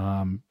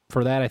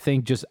 For that, I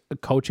think just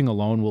coaching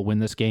alone will win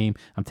this game.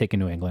 I'm taking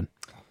New England.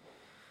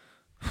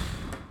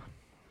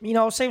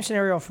 Same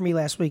scenario for me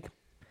last week.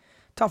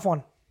 Tough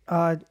one.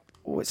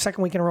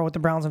 Second week in a row with the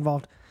Browns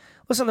involved.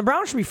 Listen, the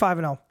Browns should be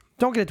 5-0.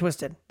 Don't get it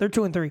twisted. They're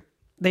 2-3.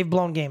 They've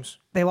blown games.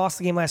 They lost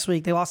the game last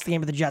week. They lost the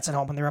game to the Jets at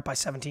home when they were up by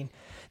 17.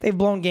 They've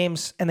blown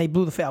games, and they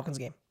blew the Falcons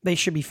game. They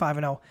should be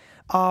 5-0.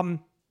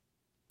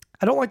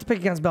 I don't like to pick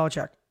against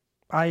Belichick.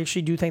 I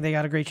actually do think they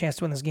got a great chance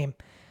to win this game.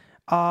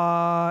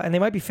 And they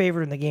might be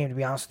favored in the game, to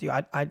be honest with you.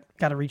 I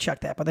got to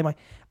recheck that, but they might.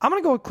 I'm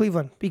going to go with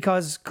Cleveland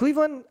because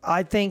Cleveland,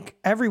 I think,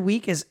 every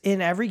week is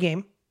in every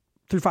game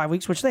through 5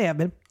 weeks, which they have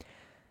been.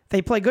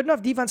 They play good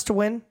enough defense to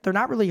win. They're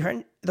not really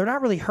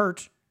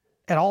hurt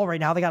at all right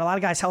now. They got a lot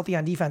of guys healthy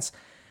on defense.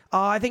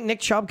 I think Nick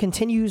Chubb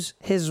continues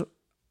his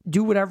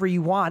do whatever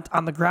you want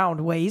on the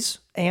ground ways,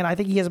 and I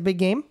think he has a big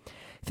game.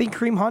 I think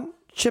Kareem Hunt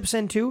chips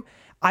in too.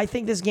 I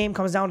think this game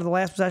comes down to the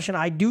last possession.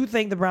 I do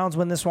think the Browns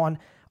win this one.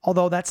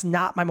 Although that's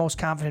not my most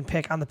confident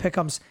pick on the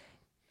pick'ems.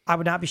 I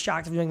would not be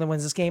shocked if New England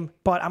wins this game.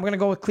 But I'm going to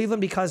go with Cleveland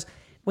because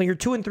when you're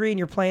 2-3 and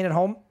you're playing at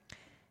home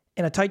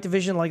in a tight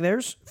division like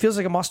theirs, feels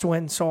like a must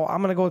win. So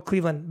I'm going to go with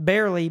Cleveland.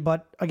 Barely,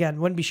 but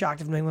again, wouldn't be shocked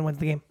if New England wins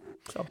the game.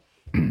 So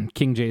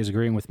King J is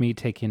agreeing with me,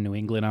 taking New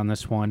England on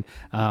this one.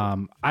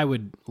 I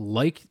would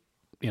like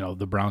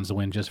the Browns to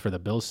win just for the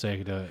Bills'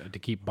 sake to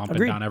keep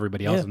bumping down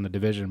everybody else in the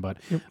division. But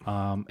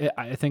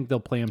I think they'll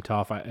play them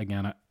tough.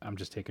 I'm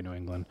just taking New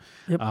England.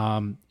 Yep.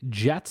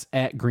 Jets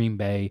at Green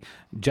Bay.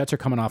 Jets are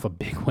coming off a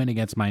big win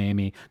against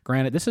Miami.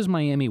 Granted, this is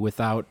Miami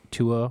without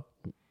Tua,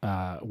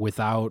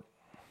 without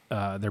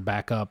their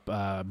backup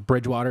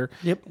Bridgewater.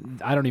 Yep.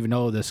 I don't even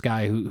know this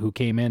guy who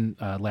came in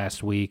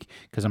last week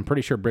because I'm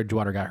pretty sure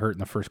Bridgewater got hurt in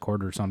the first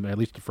quarter or something, at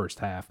least the first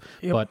half.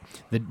 Yep. But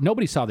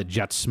nobody saw the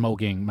Jets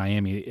smoking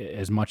Miami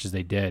as much as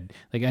they did.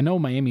 Like, I know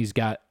Miami's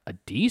got a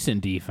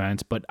decent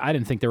defense, but I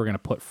didn't think they were going to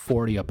put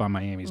 40 up on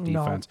Miami's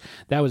defense. No.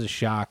 That was a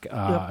shock.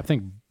 I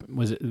think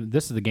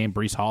this is the game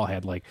Breece Hall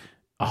had like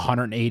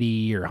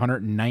 180 or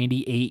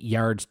 198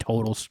 yards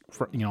total,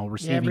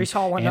 receiving. Yeah, Breece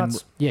Hall went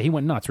nuts. Yeah, he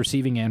went nuts,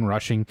 receiving and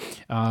rushing.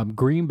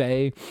 Green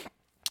Bay,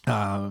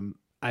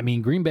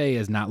 Green Bay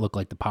has not looked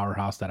like the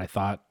powerhouse that I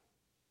thought.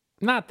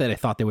 Not that I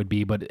thought they would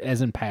be, but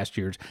as in past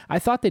years, I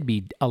thought they'd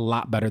be a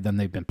lot better than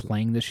they've been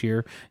playing this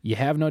year. You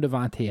have no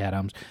Devontae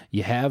Adams.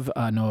 You have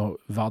no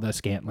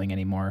Valdez-Scantling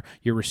anymore.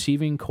 Your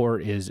receiving core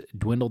is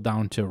dwindled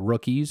down to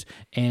rookies,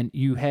 and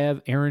you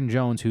have Aaron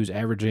Jones, who's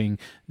averaging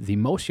the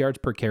most yards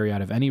per carry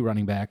out of any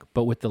running back,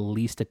 but with the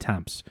least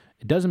attempts.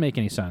 It doesn't make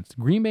any sense.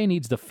 Green Bay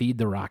needs to feed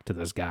the rock to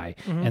this guy,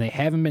 and they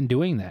haven't been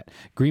doing that.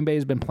 Green Bay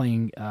has been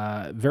playing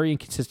very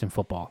inconsistent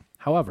football.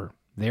 However,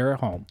 they're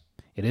at home.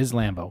 It is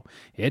Lambeau.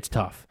 It's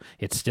tough.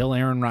 It's still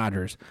Aaron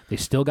Rodgers. They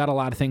still got a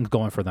lot of things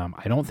going for them.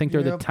 I don't think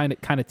they're the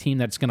kind of team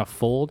that's going to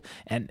fold.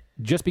 And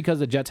just because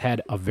the Jets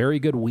had a very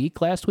good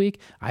week last week,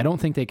 I don't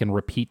think they can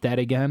repeat that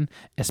again,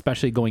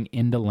 especially going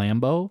into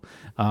Lambeau.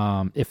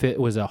 If it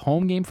was a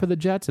home game for the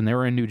Jets and they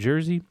were in New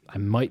Jersey, I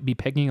might be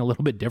picking a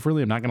little bit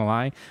differently. I'm not going to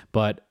lie.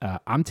 But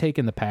I'm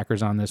taking the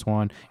Packers on this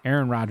one.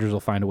 Aaron Rodgers will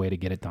find a way to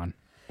get it done.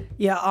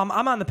 Yeah,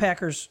 I'm on the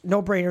Packers.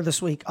 No-brainer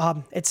this week.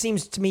 It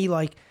seems to me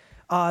like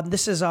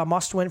this is a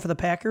must-win for the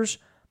Packers.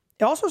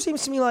 It also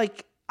seems to me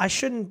like I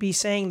shouldn't be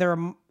saying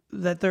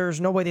that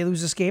there's no way they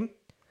lose this game.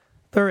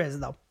 There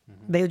is, though.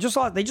 They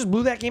just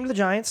blew that game to the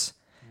Giants,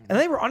 and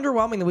they were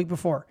underwhelming the week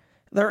before.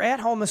 They're at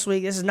home this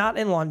week. This is not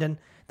in London.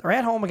 They're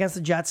at home against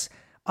the Jets.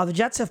 The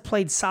Jets have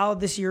played solid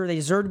this year. They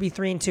deserve to be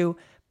 3-2,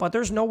 but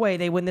there's no way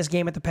they win this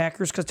game at the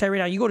Packers because, Terry,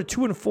 now you go to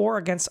 2-4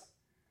 against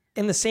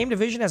in the same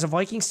division as a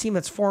Vikings team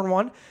that's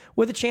 4-1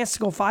 with a chance to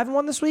go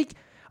 5-1 this week.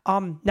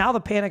 Now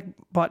the panic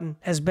button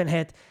has been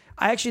hit.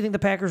 I actually think the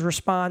Packers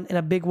respond in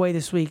a big way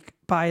this week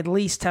by at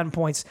least 10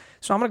 points.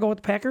 So I'm going to go with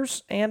the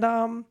Packers. And,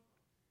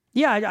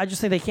 I just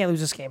think they can't lose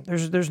this game.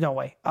 There's no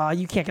way.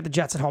 You can't get the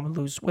Jets at home and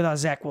lose without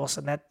Zach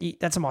Wilson.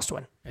 That's a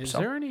must-win. Is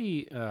there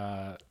any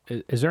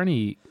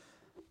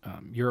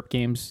Europe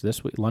games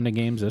this week, London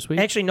games this week?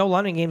 Actually, no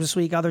London games this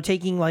week. They're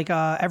taking like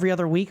every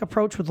other week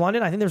approach with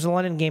London. I think there's a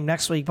London game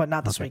next week, but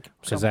not this week.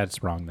 Because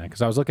that's wrong then.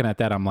 Because I was looking at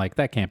that, I'm like,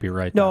 that can't be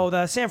right. No,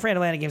 the San Fran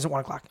Atlanta game's at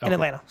 1 o'clock in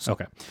Atlanta. So.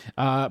 Okay.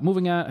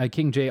 Moving on,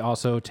 King J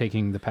also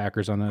taking the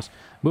Packers on this.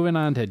 Moving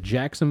on to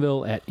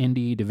Jacksonville at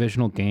Indy,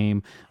 divisional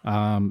game.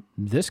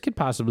 This could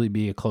possibly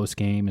be a close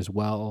game as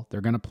well.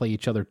 They're going to play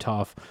each other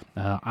tough.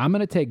 I'm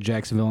going to take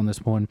Jacksonville in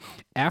this one.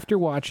 After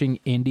watching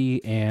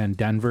Indy and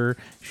Denver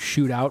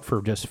shoot out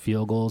for just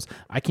field goals,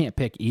 I can't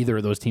pick either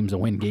of those teams to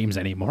win games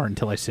anymore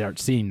until I start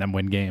seeing them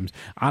win games.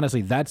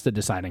 Honestly, that's the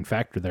deciding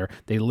factor there.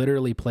 They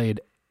literally played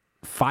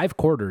 5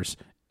 quarters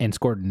and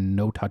scored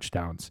no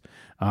touchdowns.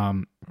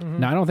 Now,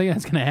 I don't think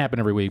that's going to happen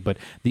every week, but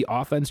the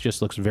offense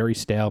just looks very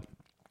stale.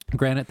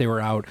 Granted, they were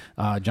out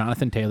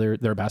Jonathan Taylor,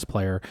 their best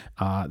player.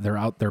 They're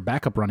out their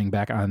backup running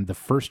back on the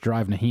first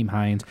drive, Nyheim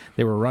Hines.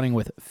 They were running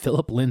with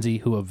Philip Lindsay,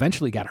 who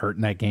eventually got hurt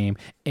in that game,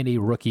 and a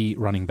rookie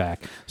running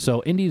back.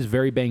 So Indy's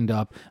very banged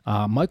up.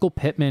 Michael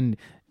Pittman,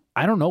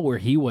 I don't know where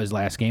he was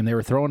last game. They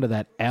were throwing to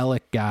that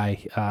Alec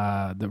guy,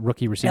 the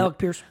rookie receiver. Alec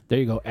Pierce. There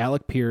you go,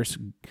 Alec Pierce,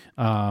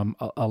 a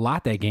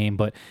lot that game.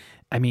 But,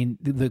 I mean,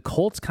 the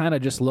Colts kind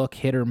of just look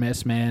hit or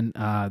miss, man.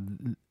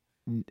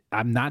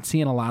 I'm not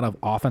seeing a lot of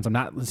offense. I'm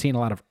not seeing a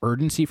lot of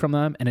urgency from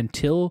them. And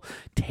until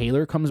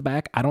Taylor comes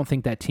back, I don't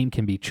think that team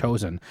can be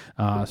chosen.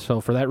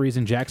 So for that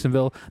reason,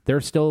 Jacksonville,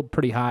 they're still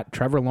pretty hot.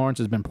 Trevor Lawrence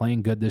has been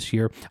playing good this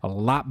year, a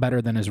lot better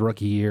than his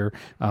rookie year.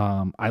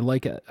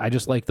 I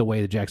just like the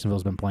way that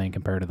Jacksonville's been playing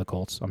compared to the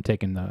Colts. I'm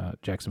taking the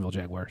Jacksonville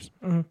Jaguars.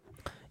 Mm-hmm.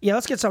 Yeah,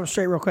 let's get something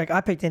straight real quick.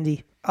 I picked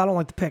Indy. I don't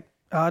like the pick.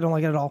 I don't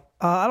like it at all.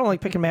 I don't like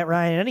picking Matt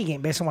Ryan in any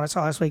game based on what I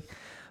saw last week.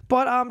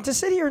 But to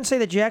sit here and say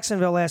that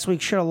Jacksonville last week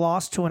should have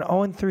lost to an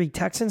 0-3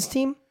 Texans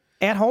team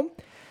at home,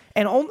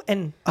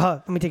 and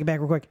let me take it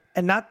back real quick,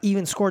 and not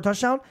even score a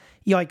touchdown,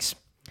 yikes.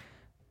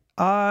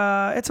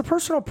 It's a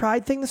personal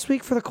pride thing this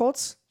week for the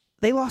Colts.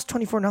 They lost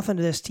 24-0 to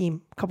this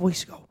team a couple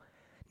weeks ago.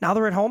 Now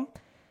they're at home,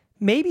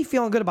 maybe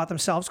feeling good about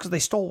themselves because they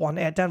stole one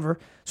at Denver.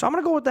 So I'm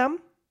going to go with them.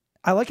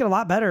 I like it a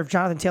lot better if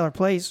Jonathan Taylor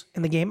plays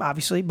in the game,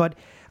 obviously, but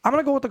I'm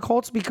going to go with the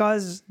Colts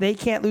because they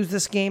can't lose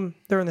this game.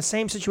 They're in the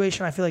same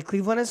situation I feel like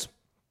Cleveland is.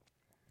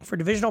 For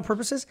divisional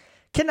purposes,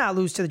 cannot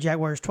lose to the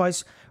Jaguars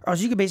twice, or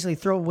else you could basically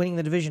throw winning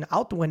the division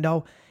out the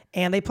window,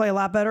 and they play a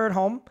lot better at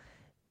home.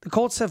 The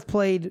Colts have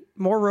played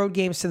more road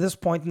games to this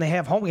point than they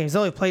have home games. They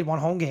only played one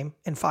home game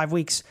in 5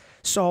 weeks.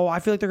 So I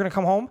feel like they're going to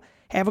come home,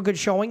 have a good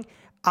showing.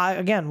 I,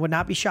 again, would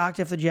not be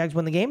shocked if the Jags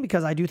win the game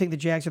because I do think the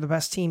Jags are the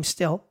best team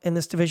still in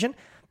this division.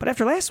 But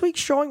after last week's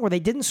showing where they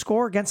didn't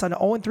score against an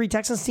 0-3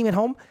 Texans team at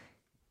home,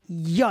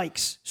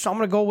 yikes. So I'm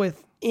going to go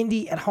with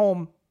Indy at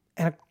home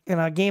in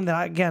a game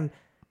that, again,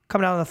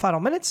 coming down to the final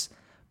minutes,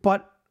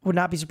 but would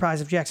not be surprised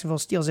if Jacksonville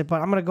steals it.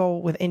 But I'm going to go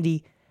with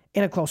Indy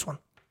in a close one.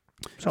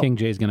 So. King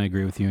Jay's going to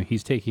agree with you.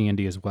 He's taking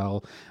Indy as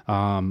well.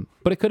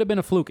 But it could have been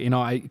a fluke. You know,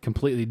 I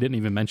completely didn't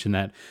even mention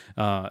that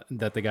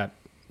they got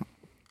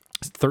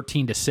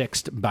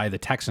 13-6 by the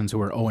Texans, who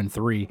were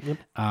 0-3. Yep.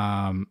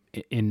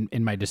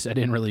 In my I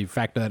didn't really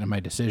factor that in my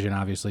decision,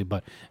 obviously,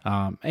 but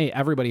hey,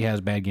 everybody has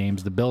bad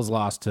games. The Bills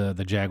lost to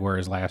the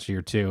Jaguars last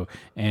year too,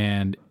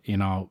 and you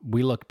know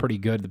we looked pretty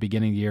good at the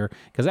beginning of the year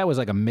because that was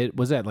like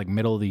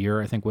middle of the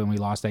year, I think, when we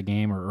lost that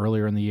game, or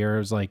earlier in the year. It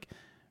was like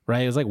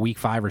right, it was like week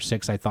 5 or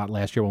 6, I thought,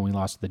 last year when we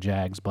lost to the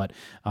Jags, but.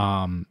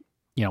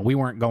 You know, we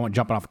weren't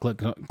jumping off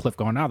a cliff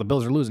going, the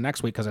Bills are losing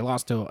next week because they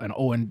lost to an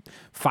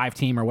 0-5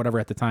 team or whatever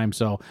at the time.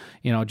 So,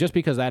 you know, just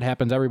because that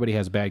happens, everybody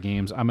has bad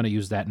games. I'm going to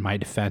use that in my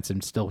defense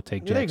and still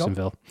take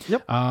Jacksonville.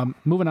 Yep.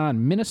 Moving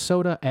on,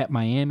 Minnesota at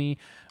Miami.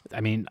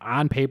 I mean,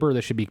 on paper,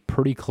 this should be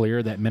pretty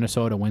clear that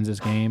Minnesota wins this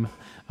game.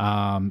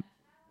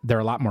 They're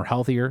a lot more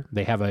healthier.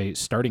 They have a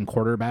starting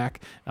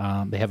quarterback.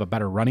 They have a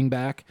better running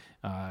back.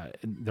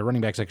 The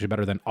running back's actually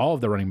better than all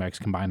of the running backs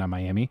combined on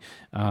Miami.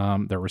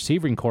 Their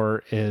receiving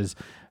core is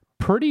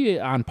pretty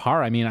on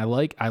par. I mean, I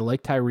like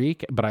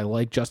Tyreek, but I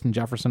like Justin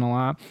Jefferson a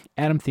lot.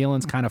 Adam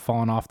Thielen's kind of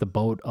fallen off the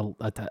boat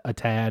a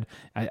tad.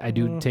 I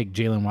do take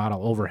Jalen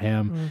Waddle over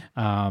him.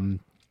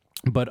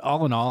 But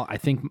all in all, I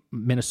think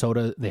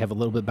Minnesota, they have a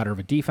little bit better of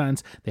a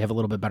defense. They have a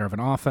little bit better of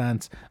an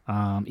offense.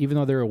 Even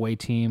though they're a away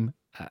team,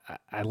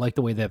 I like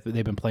the way that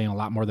they've been playing a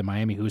lot more than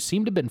Miami, who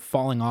seem to have been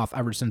falling off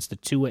ever since the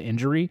Tua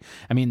injury.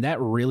 I mean,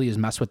 that really has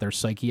messed with their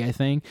psyche, I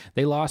think.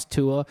 They lost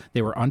Tua.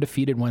 They were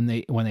undefeated when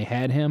they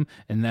had him,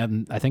 and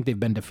then I think they've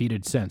been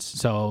defeated since.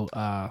 So,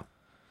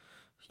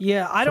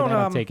 yeah, I don't know.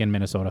 I'm taking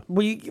Minnesota.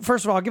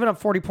 First of all, giving up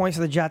 40 points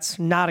to the Jets,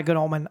 not a good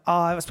omen,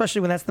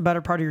 especially when that's the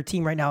better part of your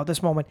team right now at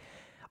this moment.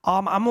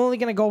 I'm only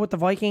going to go with the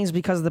Vikings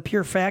because of the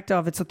pure fact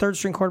of it's a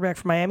third-string quarterback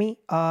for Miami.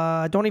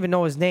 I don't even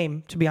know his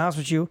name, to be honest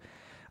with you.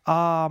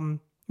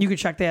 You could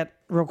check that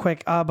real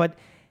quick. But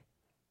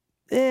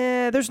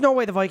there's no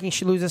way the Vikings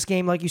should lose this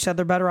game. Like you said,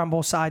 they're better on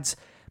both sides.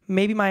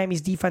 Maybe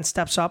Miami's defense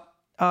steps up.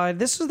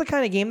 This is the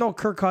kind of game, though,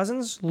 Kirk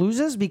Cousins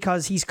loses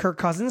because he's Kirk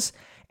Cousins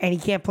and he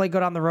can't play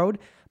good on the road.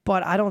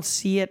 But I don't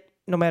see it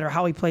no matter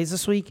how he plays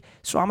this week.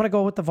 So I'm going to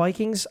go with the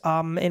Vikings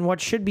in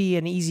what should be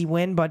an easy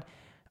win. But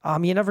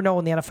you never know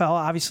in the NFL,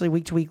 obviously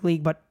week-to-week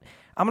league. But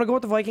I'm going to go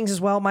with the Vikings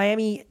as well.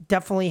 Miami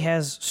definitely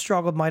has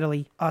struggled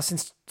mightily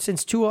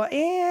since Tua,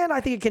 and I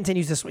think it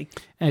continues this week.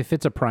 And if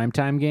it's a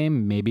primetime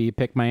game, maybe you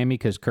pick Miami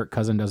because Kirk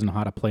Cousins doesn't know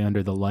how to play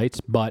under the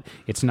lights, but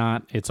it's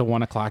not. It's a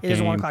 1 o'clock game. It is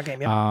a 1 o'clock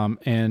game, yeah.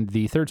 And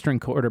the third-string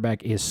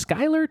quarterback is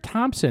Skylar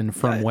Thompson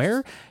from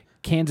where?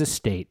 Kansas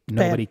State.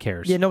 Nobody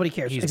cares. Yeah, nobody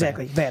cares. He's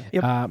exactly. Bad.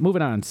 Yep.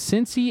 Moving on.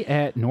 Cincy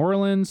at New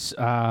Orleans.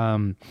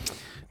 The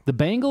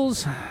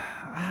Bengals,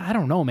 I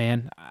don't know,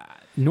 man.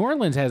 New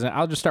Orleans hasn't.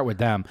 I'll just start with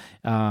them.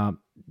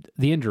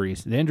 The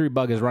injuries. The injury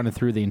bug is running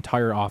through the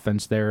entire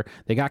offense there.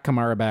 They got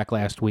Kamara back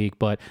last week,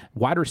 but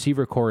wide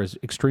receiver core is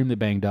extremely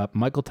banged up.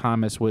 Michael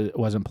Thomas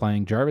wasn't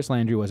playing. Jarvis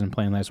Landry wasn't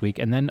playing last week.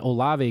 And then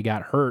Olave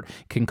got hurt,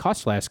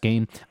 concussed last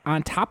game.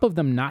 On top of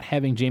them not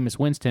having Jameis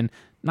Winston,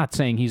 not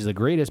saying he's the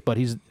greatest, but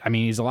he's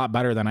a lot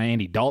better than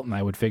Andy Dalton,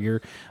 I would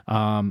figure.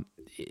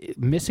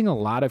 Missing a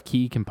lot of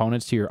key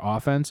components to your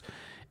offense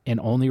and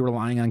only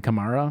relying on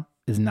Kamara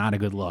is not a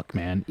good look,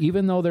 man.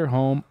 Even though they're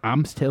home,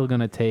 I'm still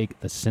going to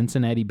take the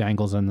Cincinnati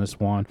Bengals in this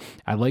one.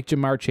 I like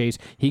Jamar Chase.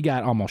 He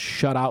got almost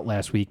shut out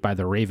last week by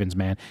the Ravens,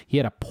 man. He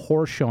had a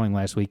poor showing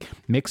last week.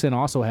 Mixon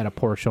also had a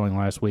poor showing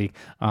last week.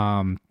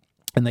 And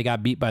they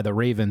got beat by the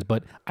Ravens,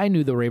 but I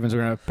knew the Ravens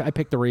were going to... I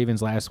picked the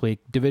Ravens last week.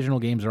 Divisional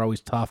games are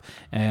always tough,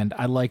 and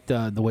I liked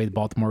the way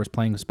Baltimore was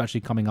playing,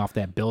 especially coming off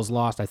that Bills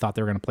loss. I thought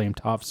they were going to play them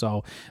tough,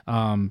 so...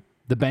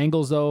 The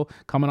Bengals, though,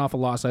 coming off a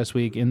loss last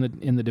week in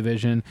the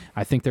division,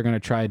 I think they're going to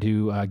try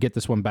to get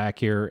this one back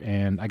here,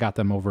 and I got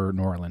them over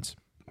New Orleans.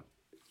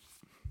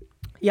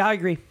 Yeah, I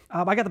agree.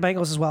 I got the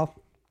Bengals as well.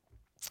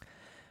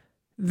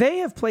 They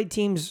have played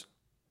teams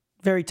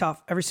very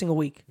tough every single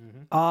week.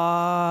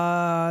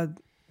 2-3,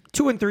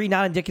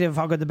 not indicative of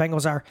how good the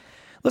Bengals are.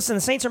 Listen,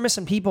 the Saints are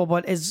missing people,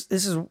 but this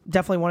is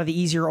definitely one of the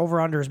easier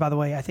over-unders, by the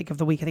way, I think, of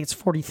the week. I think it's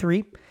 43.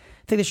 I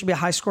think this should be a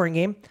high-scoring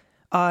game.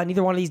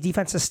 Neither one of these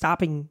defenses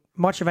stopping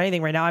much of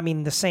anything right now. I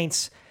mean, the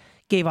Saints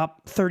gave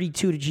up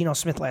 32 to Geno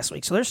Smith last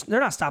week, so they're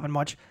not stopping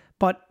much.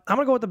 But I'm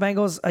going to go with the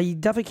Bengals. You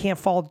definitely can't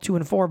fall to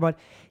 2-4, but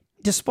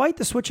despite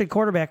the switch at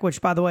quarterback,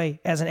 which, by the way,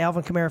 as an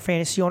Alvin Kamara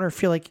fantasy owner, I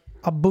feel like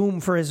a boom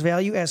for his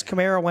value as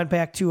Kamara went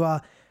back to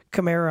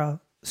Kamara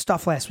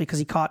stuff last week because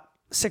he caught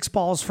 6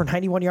 balls for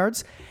 91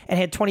 yards and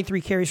had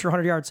 23 carries for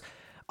 100 yards.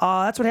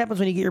 That's what happens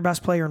when you get your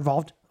best player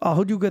involved.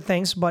 He'll do good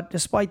things, but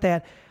despite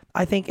that,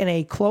 I think in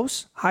a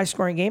close,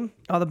 high-scoring game,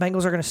 the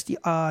Bengals are going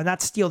to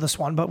not steal this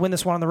one, but win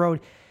this one on the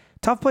road.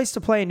 Tough place to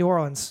play in New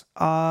Orleans.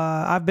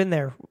 I've been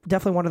there.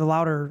 Definitely one of the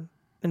louder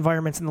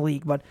environments in the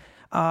league, but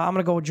I'm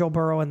going to go with Joe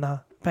Burrow and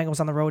the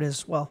Bengals on the road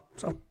as well.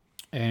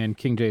 And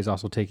King Jay is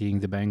also taking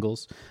the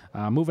Bengals.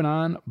 Moving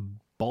on,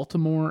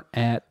 Baltimore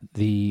at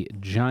the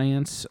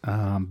Giants.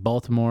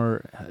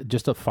 Baltimore,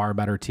 just a far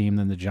better team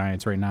than the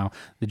Giants right now.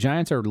 The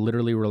Giants are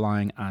literally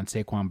relying on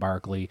Saquon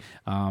Barkley.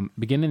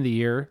 Beginning of the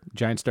year,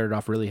 Giants started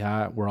off really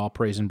hot. We're all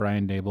praising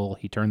Brian Daboll.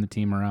 He turned the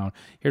team around.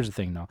 Here's the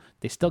thing, though.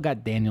 They still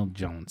got Daniel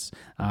Jones.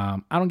 I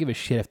don't give a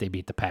shit if they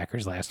beat the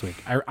Packers last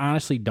week. I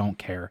honestly don't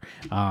care.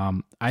 I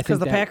think because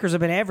the Packers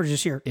have been average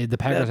this year. The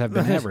Packers have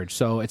been average,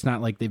 so it's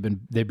not like they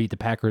beat the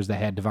Packers that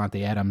had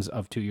Devontae Adams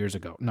of 2 years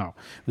ago. No,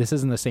 this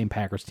isn't the same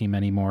Packers team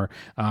anymore.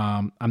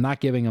 I'm not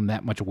giving them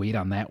that much weight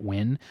on that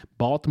win.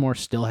 Baltimore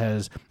still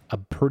has a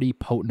pretty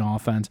potent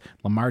offense.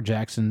 Lamar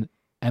Jackson,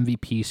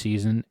 MVP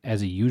season, as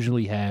he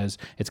usually has.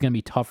 It's going to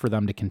be tough for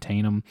them to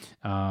contain him.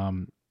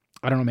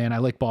 I don't know, man. I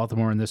like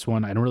Baltimore in this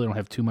one. I don't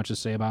have too much to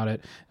say about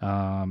it.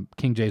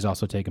 King Jay's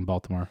also taking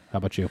Baltimore. How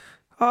about you?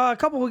 A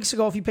couple weeks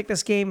ago, if you picked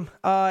this game,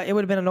 it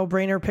would have been a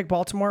no-brainer. Pick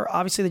Baltimore.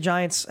 Obviously, the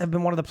Giants have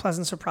been one of the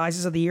pleasant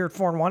surprises of the year at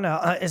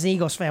 4-1. As an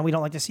Eagles fan, we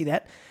don't like to see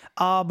that.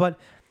 But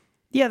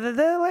yeah,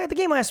 the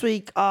game last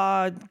week,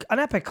 an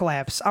epic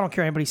collapse. I don't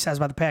care what anybody says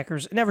about the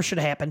Packers. It never should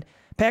have happened.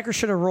 Packers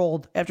should have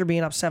rolled after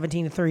being up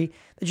 17-3.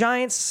 The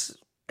Giants,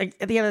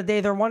 at the end of the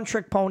day, they're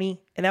one-trick pony,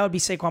 and that would be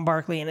Saquon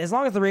Barkley. And as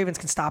long as the Ravens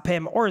can stop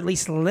him, or at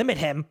least limit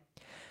him,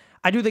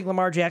 I do think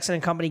Lamar Jackson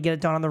and company get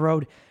it done on the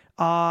road.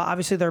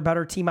 Obviously, they're a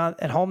better team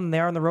at home than they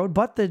are on the road.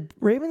 But the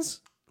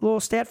Ravens, little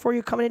stat for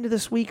you coming into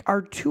this week,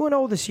 are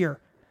 2-0 this year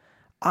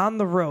on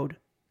the road.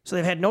 So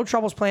they've had no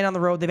troubles playing on the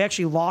road. They've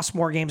actually lost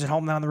more games at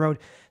home than on the road.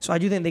 So I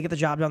do think they get the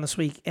job done this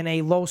week in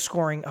a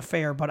low-scoring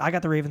affair. But I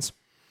got the Ravens.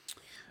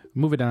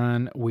 Moving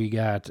on, we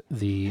got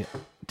the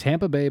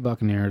Tampa Bay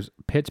Buccaneers,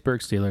 Pittsburgh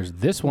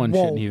Steelers. This one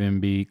shouldn't even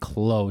be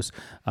close.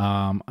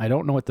 I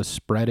don't know what the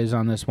spread is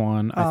on this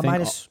one. I think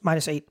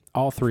 -8.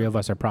 All three of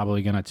us are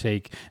probably going to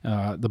take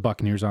the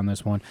Buccaneers on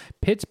this one.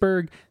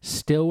 Pittsburgh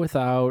still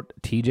without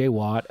TJ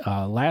Watt.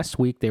 Last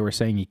week they were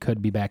saying he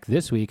could be back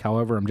this week.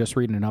 However, I'm just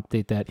reading an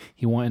update that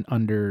he went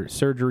under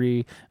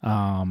surgery,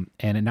 and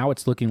now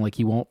it's looking like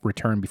he won't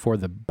return before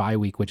the bye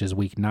week, which is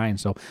week 9.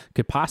 So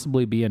could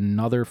possibly be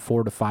another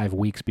 4 to 5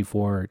 weeks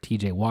before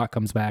TJ Watt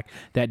comes back.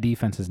 That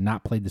defense has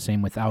not played the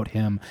same without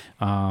him.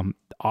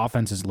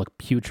 Offenses look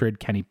putrid.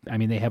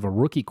 They have a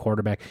rookie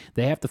quarterback.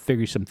 They have to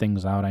figure some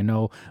things out. I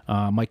know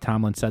Mike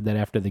Tomlin said that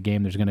after the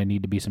game there's going to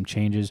need to be some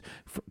changes.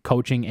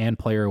 Coaching and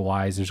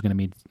player-wise, there's going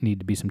to need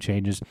to be some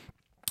changes.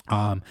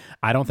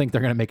 I don't think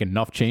they're going to make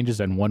enough changes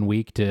in 1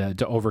 week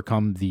to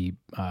overcome the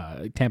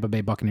Tampa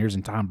Bay Buccaneers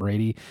and Tom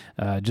Brady.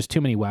 Just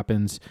too many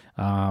weapons.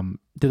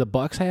 Do the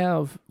Bucs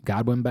have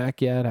Godwin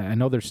back yet? I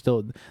know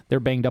they're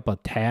banged up a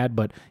tad,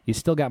 but you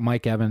still got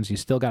Mike Evans, you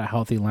still got a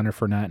healthy Leonard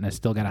Fournette, and I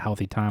still got a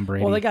healthy Tom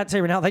Brady. Well, they got to say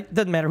right now, it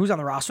doesn't matter who's on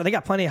the roster. They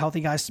got plenty of healthy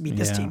guys to beat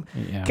this team.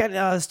 Yeah.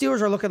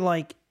 Steelers are looking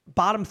like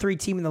bottom 3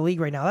 team in the league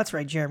right now. That's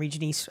right, Jeremy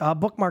Janice.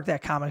 Bookmark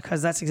that comment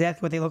because that's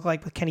exactly what they look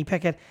like with Kenny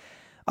Pickett.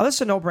 This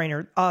is a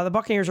no-brainer. The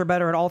Buccaneers are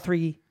better at all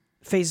 3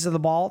 phases of the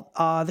ball.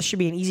 This should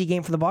be an easy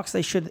game for the Bucs.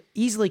 They should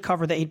easily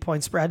cover the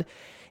 8-point spread.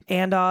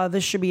 And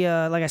this should be,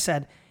 like I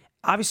said,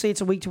 obviously it's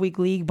a week-to-week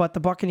league, but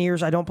the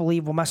Buccaneers, I don't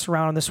believe, will mess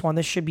around on this one.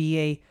 This should be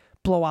a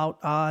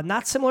blowout.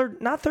 Not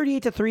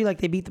 38-3 like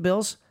they beat the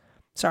Bills.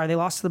 Sorry, they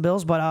lost to the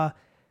Bills, but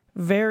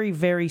very,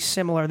 very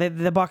similar.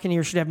 The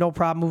Buccaneers should have no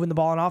problem moving the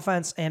ball on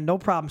offense and no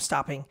problem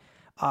stopping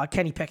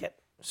Kenny Pickett.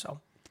 So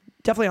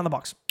definitely on the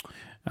Bucs.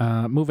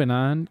 Moving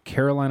on,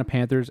 Carolina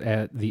Panthers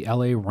at the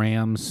LA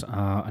Rams.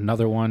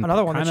 Another one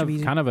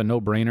kind of a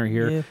no-brainer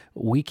here. Yeah.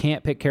 We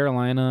can't pick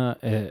Carolina.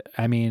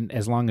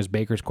 As long as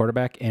Baker's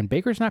quarterback, and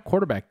Baker's not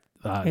quarterback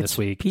this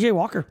week. PJ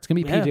Walker. It's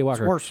gonna be PJ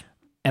Walker. It's worse.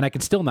 And I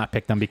can still not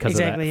pick them because of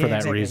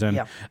that reason.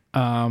 Yeah.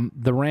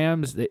 The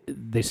Rams,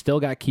 they still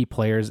got key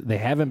players. They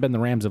haven't been the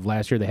Rams of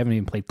last year. They haven't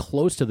even played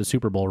close to the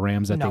Super Bowl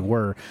Rams that they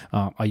were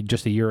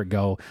just a year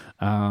ago.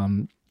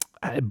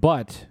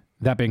 But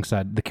that being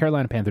said, the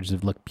Carolina Panthers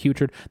have looked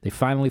putrid. They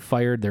finally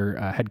fired their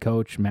head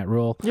coach, Matt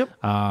Rule. Yep.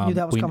 Knew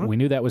that was coming. We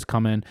knew that was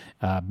coming.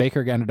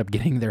 Baker ended up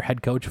getting their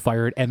head coach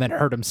fired and then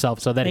hurt himself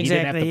so that he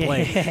didn't have to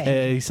play.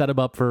 He set him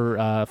up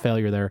for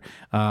failure there.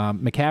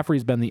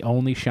 McCaffrey's been the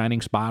only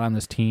shining spot on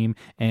this team,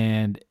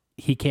 and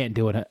he can't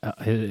do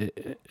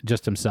it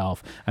just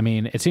himself. I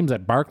mean, it seems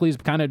that Barkley's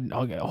kind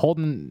of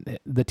holding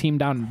the team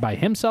down by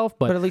himself,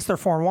 but at least they're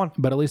 4-1.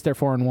 But at least they're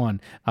 4-1.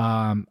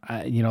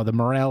 The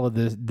morale of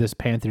this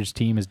Panthers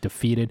team is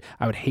defeated.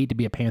 I would hate to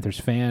be a Panthers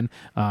fan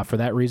for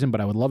that reason,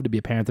 but I would love to be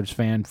a Panthers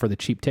fan for the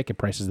cheap ticket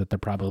prices that they're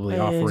probably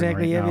offering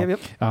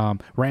right now.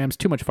 Rams,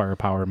 too much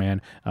firepower,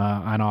 man,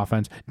 on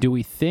offense. Do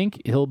we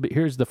think he'll be?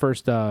 Here's the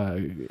first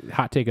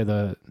hot take of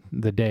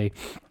the day.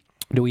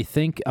 Do we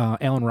think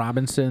Allen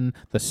Robinson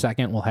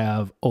II will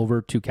have over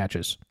 2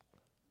 catches?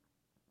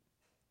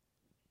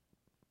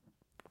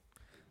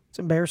 It's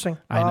embarrassing.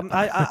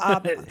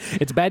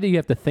 It's bad that you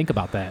have to think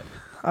about that.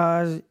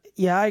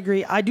 Yeah, I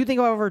agree. I do think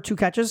he'll have over 2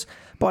 catches,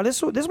 but this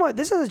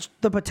has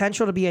the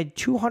potential to be a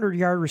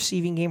 200-yard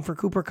receiving game for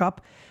Cooper Kupp.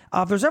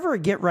 If there's ever a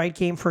get-right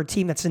game for a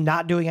team that's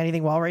not doing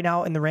anything well right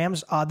now in the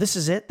Rams, this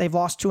is it. They've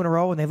lost 2 in a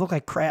row, and they look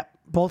like crap.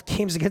 Both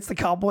games against the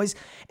Cowboys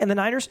and the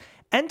Niners.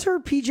 Enter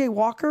PJ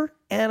Walker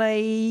and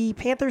a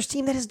Panthers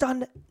team that has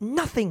done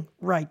nothing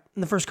right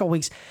in the first couple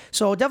weeks.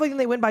 So definitely think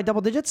they win by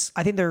double digits.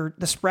 I think the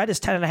spread is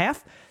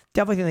 10.5.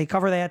 Definitely think they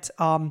cover that.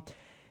 The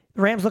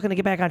Rams looking to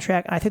get back on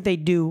track, and I think they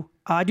do.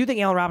 I do think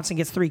Allen Robinson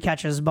gets 3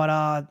 catches,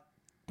 but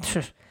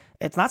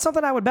it's not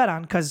something I would bet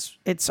on because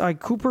it's a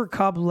Cooper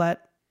Kupp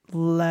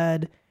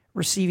led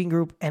receiving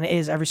group, and it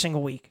is every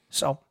single week.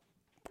 So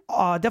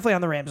definitely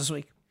on the Rams this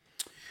week.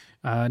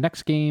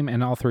 Next game,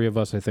 and all 3 of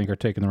us, I think, are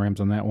taking the Rams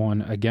on that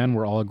one. Again,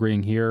 we're all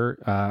agreeing here.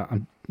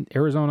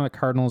 Arizona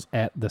Cardinals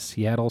at the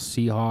Seattle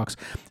Seahawks.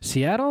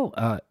 Seattle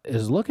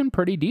is looking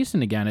pretty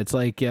decent again. It's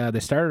like they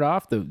started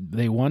off,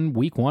 they won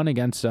week 1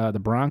 against the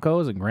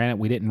Broncos, and granted,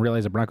 we didn't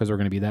realize the Broncos were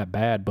going to be that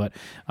bad, but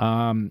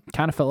kind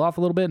of fell off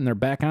a little bit, and they're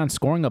back on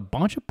scoring a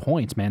bunch of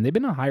points, man. They've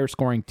been a higher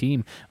scoring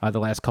team the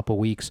last couple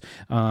weeks.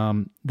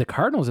 The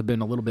Cardinals have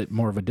been a little bit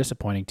more of a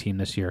disappointing team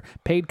this year.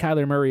 Paid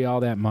Kyler Murray all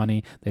that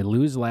money. They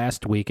lose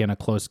last week in a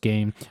close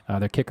game.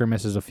 Their kicker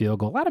misses a field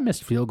goal. A lot of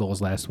missed field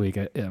goals last week,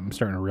 I'm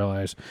starting to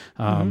realize.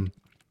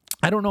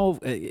 I don't know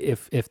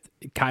if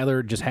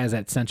Kyler just has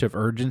that sense of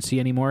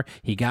urgency anymore.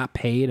 He got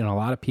paid, and a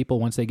lot of people,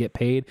 once they get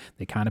paid,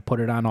 they kind of put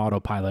it on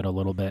autopilot a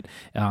little bit.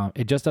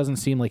 It just doesn't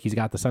seem like he's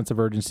got the sense of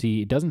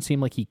urgency. It doesn't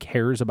seem like he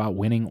cares about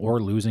winning or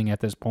losing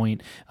at this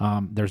point.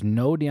 There's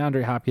no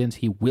DeAndre Hopkins.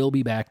 He will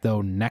be back,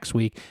 though, next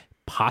week.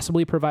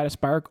 Possibly provide a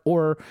spark,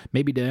 or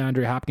maybe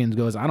DeAndre Hopkins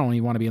goes, I don't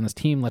even want to be on this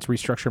team. Let's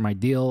restructure my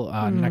deal.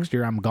 Next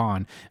year I'm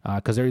gone,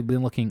 because they've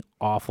been looking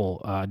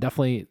awful.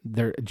 Definitely,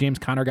 James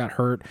Conner got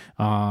hurt.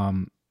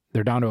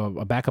 They're down to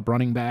a backup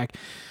running back.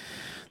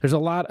 There's a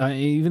lot,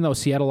 even though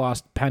Seattle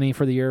lost Penny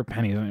for the year.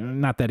 Penny,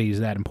 not that he's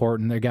that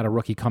important. They got a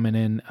rookie coming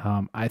in.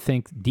 I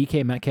think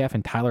DK Metcalf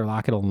and Tyler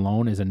Lockett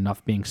alone is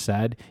enough being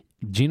said.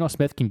 Geno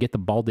Smith can get the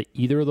ball to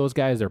either of those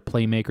guys. They're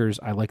playmakers.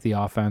 I like the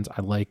offense.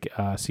 I like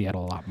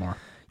Seattle a lot more.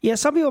 Yeah,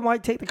 some people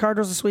might take the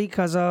Cardinals this week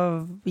because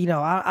of,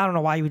 I don't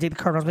know why you would take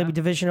the Cardinals. Maybe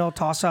divisional,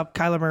 toss-up,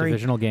 Kyler Murray.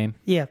 Divisional game.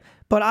 Yeah,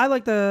 but I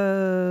like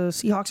the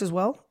Seahawks as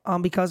well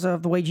because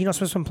of the way Geno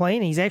Smith's been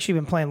playing. He's actually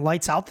been playing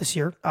lights out this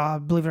year,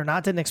 believe it or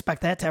not. Didn't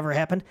expect that to ever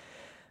happen.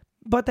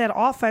 But that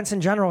offense in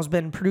general has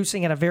been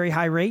producing at a very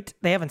high rate.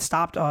 They haven't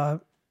stopped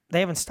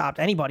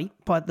anybody,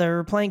 but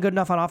they're playing good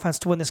enough on offense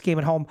to win this game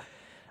at home.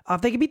 If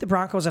they could beat the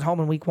Broncos at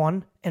home in week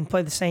 1 and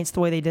play the Saints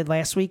the way they did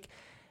last week,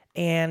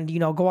 and,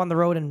 go on the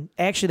road. And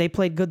actually, they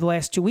played good the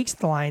last 2 weeks,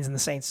 the Lions and the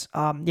Saints.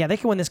 They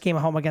can win this game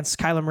at home against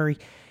Kyler Murray.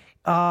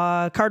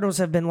 Cardinals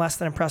have been less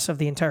than impressive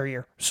the entire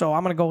year. So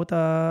I'm going to go with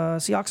the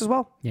Seahawks as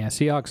well. Yeah,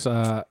 Seahawks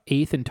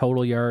 8th in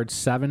total yards,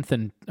 7th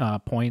in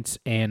points,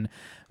 and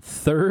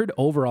 3rd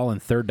overall in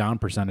third down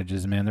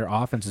percentages. Man, their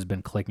offense has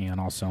been clicking on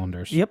all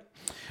cylinders. Yep.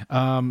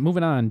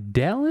 Moving on,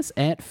 Dallas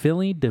at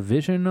Philly,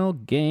 divisional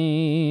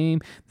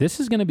game. This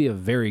is going to be a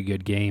very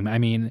good game. I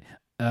mean,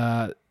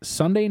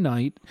 Sunday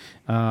night,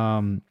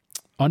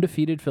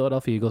 undefeated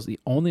Philadelphia Eagles, the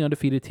only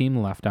undefeated team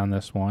left on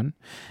this one.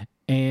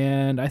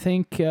 And I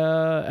think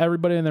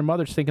everybody and their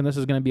mother's thinking this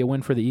is going to be a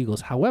win for the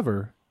Eagles.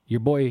 However, your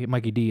boy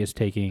Mikey D is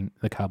taking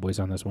the Cowboys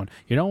on this one.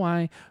 You know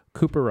why?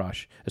 Cooper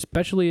Rush.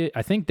 Especially,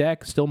 I think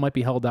Dak still might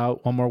be held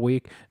out one more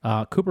week.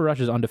 Cooper Rush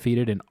is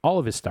undefeated in all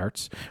of his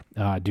starts.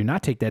 Do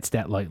not take that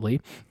stat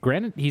lightly.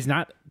 Granted, he's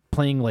not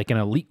playing like an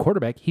elite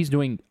quarterback. He's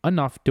doing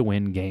enough to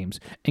win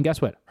games. And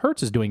guess what?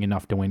 Hurts is doing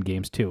enough to win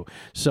games too.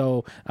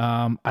 So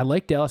I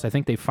like Dallas. I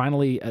think they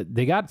finally,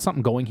 they got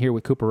something going here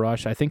with Cooper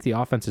Rush. I think the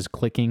offense is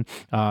clicking.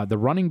 The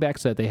running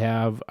backs that they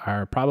have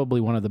are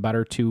probably one of the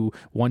better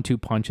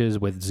 1-2 punches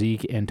with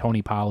Zeke and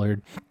Tony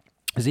Pollard.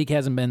 Zeke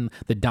hasn't been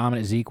the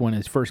dominant Zeke when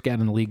he first got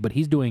in the league, but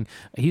he's doing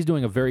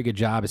a very good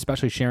job,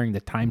 especially sharing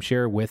the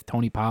timeshare with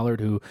Tony Pollard,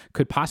 who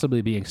could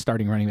possibly be a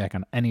starting running back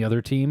on any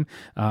other team.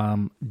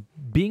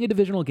 Being a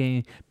divisional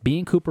game,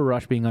 being Cooper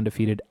Rush, being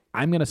undefeated,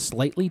 I'm going to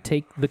slightly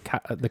take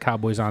the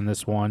Cowboys on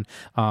this one.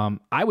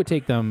 I would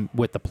take them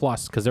with the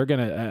plus because they're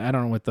going to, I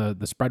don't know what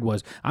the spread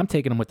was. I'm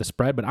taking them with the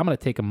spread, but I'm going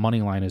to take a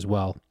money line as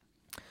well.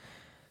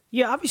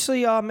 Yeah,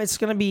 obviously, it's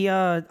going to be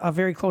a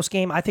very close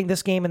game. I think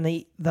this game and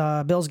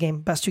the Bills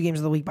game, best 2 games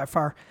of the week by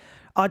far.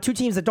 2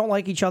 teams that don't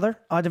like each other,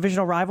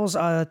 divisional rivals.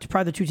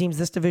 Probably the 2 teams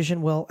this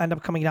division will end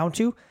up coming down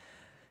to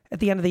at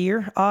the end of the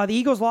year. The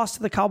Eagles lost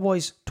to the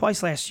Cowboys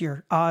twice last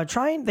year.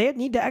 They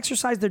need to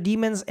exercise their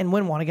demons and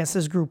win one against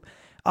this group,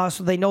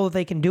 so they know that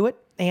they can do it.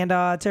 And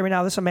tell me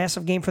now, this is a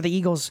massive game for the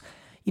Eagles.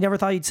 You never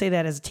thought you'd say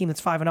that as a team that's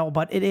 5-0,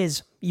 but it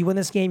is. You win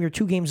this game, you're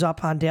 2 games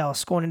up on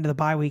Dallas going into the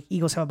bye week.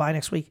 Eagles have a bye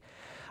next week.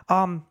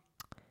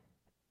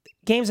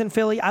 Games in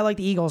Philly, I like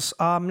the Eagles,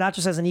 not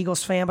just as an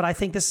Eagles fan, but I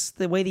think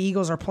the way the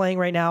Eagles are playing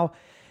right now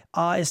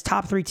is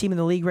top 3 team in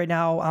the league right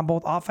now on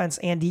both offense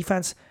and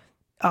defense.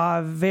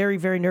 Very,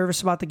 very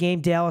nervous about the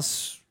game.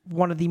 Dallas,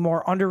 one of the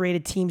more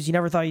underrated teams. You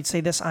never thought you'd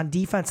say this on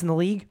defense in the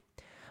league.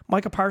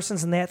 Micah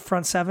Parsons and that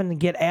front 7 and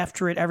get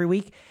after it every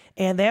week,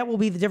 and that will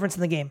be the difference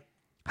in the game.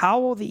 How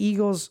will the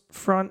Eagles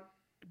front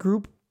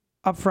group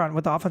up front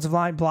with the offensive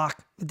line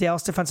block the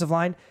Dallas defensive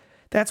line?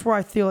 That's where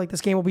I feel like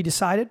this game will be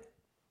decided.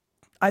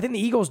 I think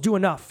the Eagles do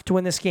enough to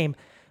win this game.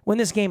 Win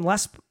this game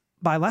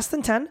by less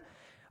than 10.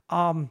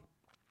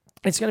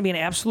 It's going to be an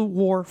absolute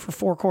war for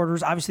 4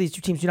 quarters. Obviously, these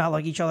 2 teams do not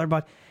like each other,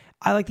 but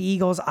I like the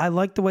Eagles. I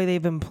like the way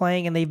they've been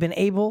playing, and they've been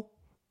able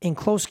in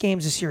close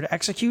games this year to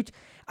execute.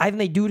 I think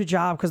they do the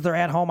job because they're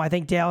at home. I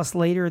think Dallas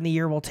later in the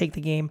year will take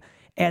the game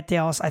at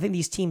Dallas. I think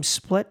these teams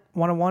split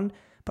 1-1,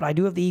 but I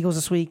do have the Eagles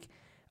this week.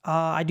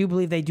 I do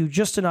believe they do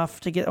just enough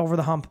to get over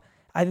the hump.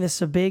 I think this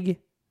is a big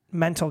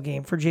mental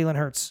game for Jalen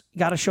Hurts. You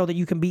got to show that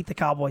you can beat the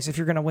Cowboys if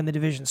you're going to win the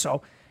division.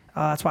 So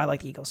that's why I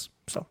like the Eagles.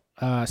 So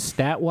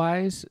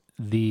stat-wise,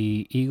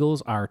 the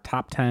Eagles are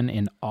top 10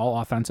 in all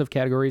offensive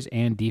categories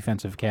and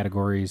defensive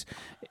categories,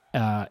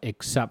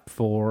 except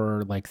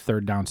for like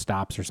third down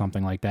stops or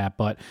something like that.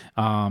 But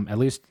at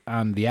least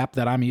on the app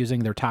that I'm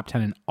using, they're top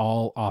 10 in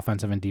all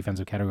offensive and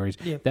defensive categories.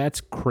 Yeah. That's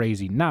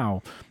crazy.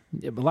 Now,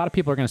 a lot of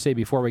people are going to say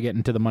before we get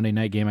into the Monday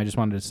night game, I just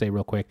wanted to say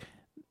real quick,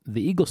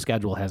 the Eagles'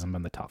 schedule hasn't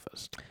been the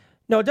toughest.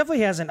 No, it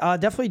definitely hasn't.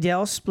 Definitely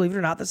Dallas, believe it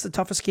or not, that's the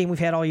toughest game we've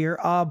had all year.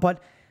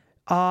 But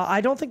I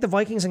don't think the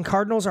Vikings and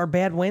Cardinals are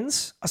bad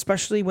wins,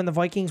 especially when the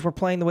Vikings were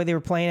playing the way they were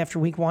playing after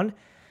week 1.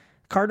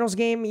 Cardinals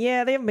game,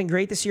 yeah, they haven't been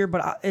great this year,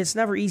 but it's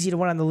never easy to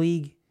win on the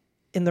league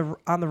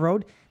on the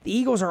road. The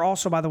Eagles are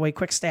also, by the way,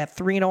 quick stat,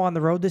 3-0 on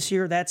the road this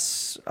year.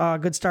 That's a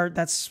good start.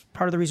 That's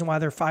part of the reason why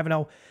they're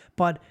 5-0.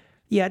 But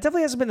yeah, it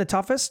definitely hasn't been the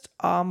toughest.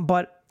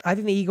 But I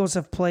think the Eagles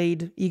have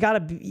played. You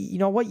got to, you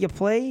know what, you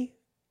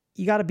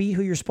got to beat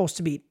who you're supposed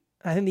to beat.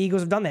 I think the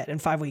Eagles have done that in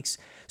 5 weeks.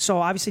 So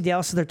obviously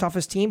Dallas is their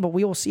toughest team, but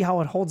we will see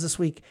how it holds this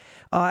week.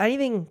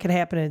 Anything can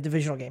happen in a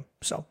divisional game.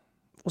 So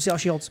we'll see how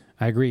she holds.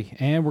 I agree.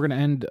 And we're going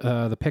to end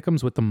the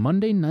pick'ems with the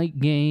Monday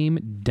night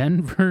game.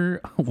 Denver,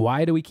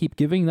 why do we keep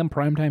giving them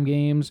primetime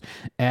games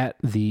at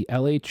the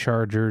LA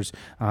Chargers?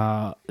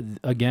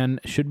 Again,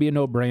 should be a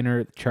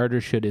no-brainer. The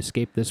Chargers should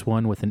escape this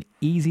one with an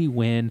easy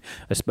win,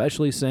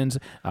 especially since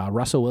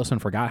Russell Wilson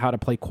forgot how to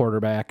play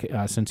quarterback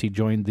since he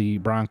joined the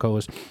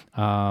Broncos.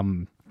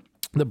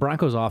 The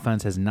Broncos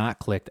offense has not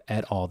clicked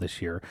at all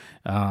this year.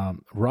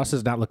 Russ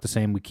has not looked the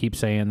same. We keep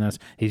saying this.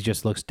 He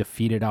just looks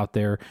defeated out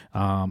there.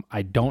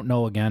 I don't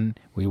know. Again,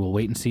 we will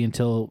wait and see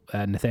until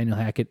Nathaniel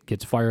Hackett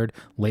gets fired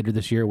later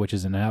this year, which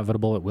is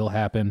inevitable. It will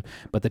happen.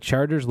 But the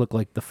Chargers look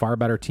like the far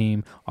better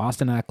team.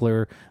 Austin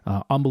Eckler,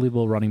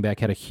 unbelievable running back,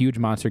 had a huge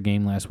monster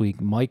game last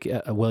week. Mike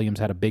Williams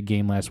had a big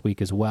game last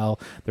week as well.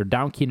 They're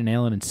down Keenan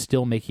Allen and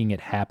still making it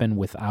happen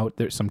without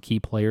some key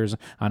players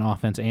on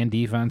offense and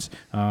defense.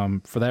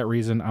 For that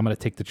reason, I'm going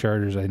to take the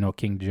Chargers. I know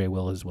King J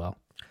will as well.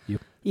 You?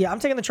 Yeah, I'm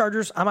taking the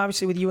Chargers. I'm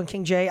obviously with you and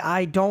King J.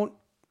 I don't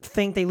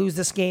think they lose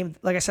this game.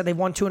 Like I said, they've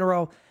won 2 in a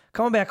row.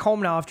 Coming back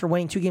home now after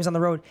winning 2 games on the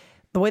road,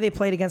 the way they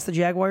played against the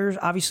Jaguars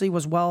obviously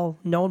was well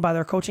known by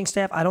their coaching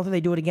staff. I don't think they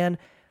do it again.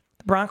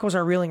 The Broncos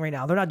are reeling right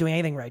now. They're not doing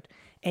anything right.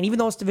 And even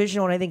though it's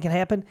divisional and anything can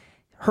happen,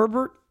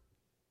 Herbert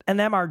and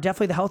them are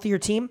definitely the healthier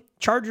team.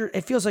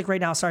 It feels like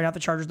right now, sorry, not the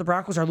Chargers. The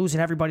Broncos are losing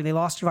everybody. They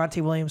lost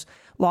Javonte Williams,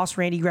 lost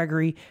Randy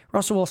Gregory.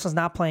 Russell Wilson's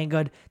not playing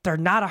good. They're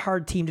not a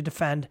hard team to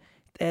defend.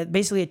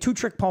 Basically a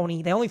 2-trick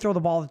pony. They only throw the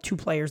ball to 2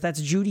 players.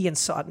 That's Judy and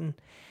Sutton.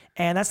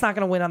 And that's not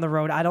going to win on the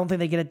road. I don't think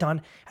they get it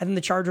done. I think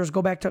the Chargers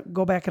go back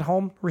at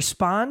home,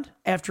 respond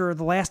after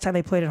the last time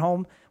they played at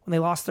home when they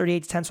lost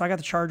 38-10. So I got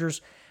the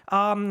Chargers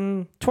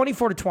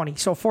 24-20.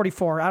 So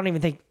 44. I don't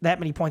even think that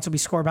many points will be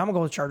scored, but I'm going to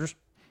go with the Chargers.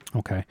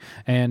 Okay.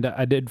 And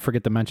I did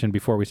forget to mention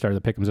before we started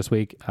the pick'ems this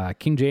week,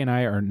 King J and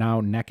I are now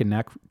neck and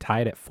neck,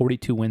 tied at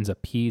 42 wins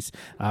apiece.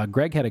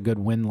 Greg had a good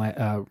win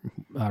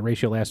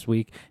ratio last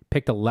week,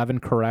 picked 11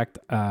 correct,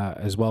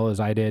 as well as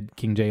I did.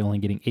 King J only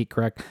getting 8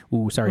 correct.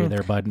 Ooh, sorry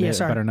there, bud. Yeah,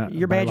 sorry. Better not,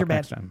 you're bad.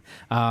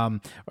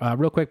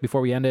 Real quick,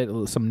 before we end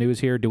it, some news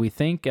here. Do we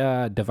think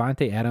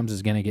Davante Adams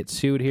is going to get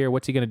sued here?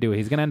 What's he going to do?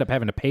 He's going to end up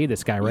having to pay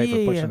this guy, right,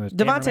 for pushing this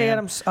Davante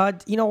Adams,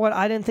 you know what?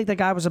 I didn't think the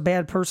guy was a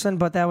bad person,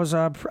 but that was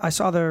I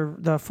saw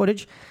the footage.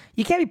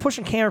 You can't be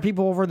pushing camera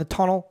people over in the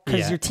tunnel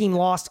because your team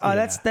lost.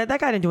 That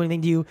guy didn't do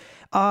anything to you.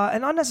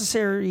 An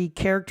unnecessary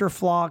character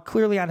flaw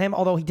clearly on him,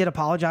 although he did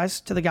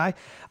apologize to the guy.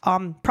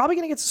 Probably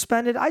going to get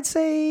suspended. I'd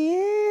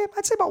say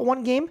about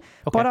 1 game. Okay.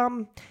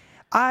 But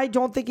I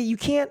don't think you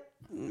can't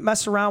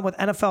mess around with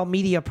NFL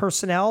media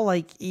personnel,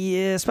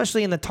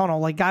 especially in the tunnel.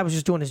 Like, guy was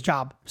just doing his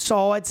job.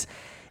 So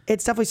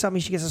it's definitely something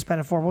you should get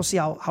suspended for. We'll see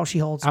how she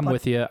holds. I'm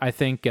with you. I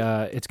think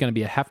it's going to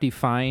be a hefty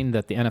fine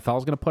that the NFL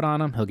is going to put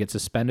on him. He'll get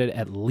suspended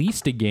at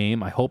least a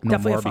game. I hope no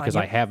more because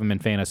I have him in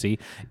fantasy.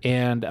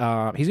 And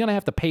he's going to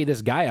have to pay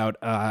this guy out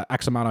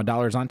X amount of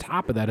dollars on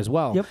top of that as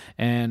well. Yep.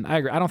 And I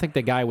agree. I don't think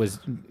the guy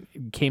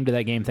came to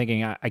that game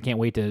thinking, I can't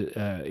wait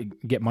to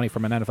get money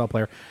from an NFL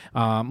player.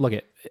 Look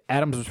at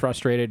Adams was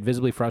frustrated,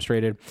 visibly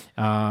frustrated.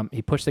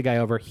 He pushed the guy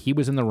over. He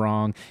was in the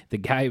wrong. The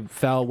guy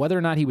fell. Whether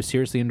or not he was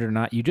seriously injured or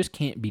not, you just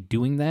can't be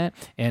doing that.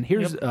 And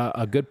here's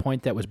a good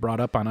point that was brought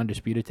up on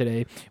Undisputed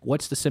today.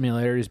 What's the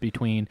similarities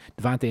between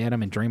Davante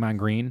Adams and Draymond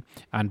Green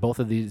on both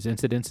of these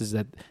incidences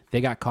that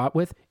they got caught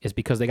with is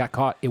because they got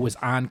caught. It was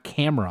on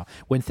camera.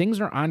 When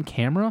things are on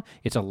camera,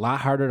 it's a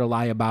lot harder to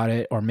lie about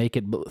it or make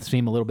it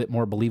seem a little bit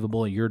more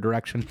believable in your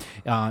direction.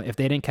 If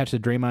they didn't catch the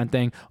Draymond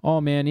thing, oh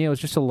man, it was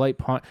just a light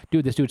punch.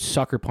 Dude, this dude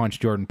sucker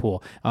punched Jordan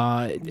Poole.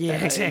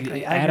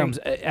 Exactly. Adams,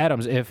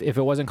 if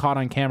it wasn't caught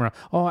on camera,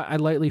 I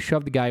lightly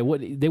shoved the guy.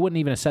 They wouldn't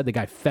even have said the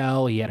guy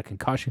fell, he had a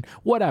concussion,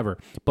 whatever.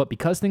 But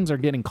because things are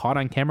getting caught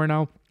on camera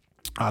now,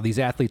 these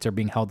athletes are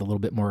being held a little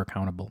bit more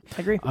accountable.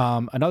 I agree.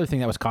 Another thing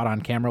that was caught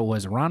on camera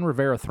was Ron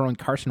Rivera throwing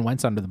Carson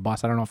Wentz under the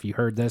bus. I don't know if you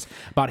heard this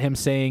about him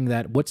saying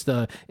that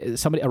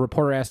a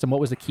reporter asked him what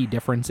was the key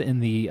difference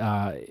in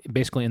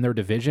basically in their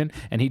division,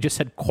 and he just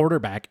said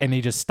quarterback, and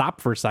he just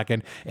stopped for a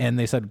second, and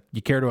they said,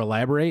 "You care to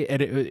elaborate?"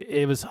 And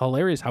it was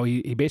hilarious how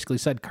he basically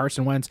said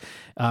Carson Wentz.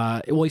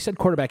 He said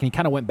quarterback, and he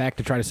kind of went back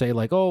to try to say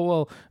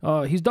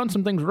he's done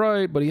some things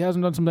right, but he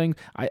hasn't done some things.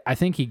 I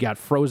think he got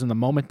frozen the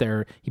moment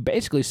there. He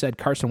basically said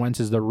Carson Wentz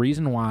is the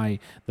reason why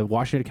the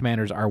Washington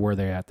Commanders are where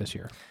they're at this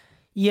year.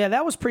 Yeah,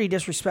 that was pretty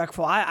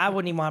disrespectful. I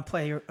wouldn't even want to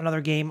play another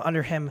game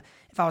under him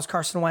if I was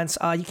Carson Wentz.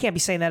 You can't be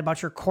saying that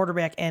about your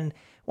quarterback and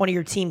one of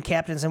your team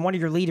captains and one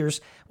of your leaders,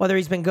 whether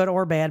he's been good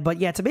or bad. But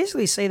yeah, to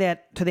basically say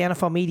that to the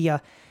NFL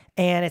media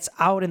and it's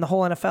out in the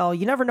whole NFL,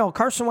 you never know.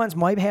 Carson Wentz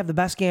might have the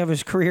best game of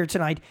his career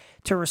tonight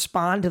to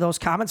respond to those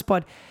comments,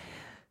 but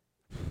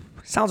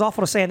sounds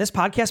awful to say on this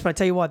podcast, but I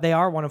tell you what, they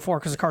are 1-4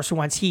 because of Carson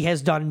Wentz. He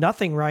has done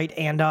nothing right,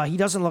 and he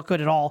doesn't look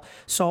good at all.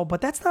 So, but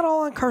that's not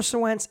all on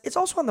Carson Wentz. It's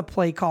also on the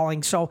play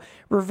calling. So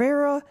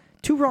Rivera,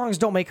 2 wrongs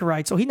don't make a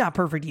right. So he's not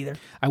perfect either.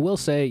 I will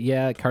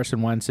say,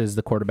 Carson Wentz is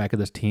the quarterback of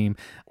this team.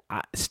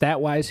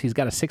 Stat-wise, he's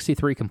got a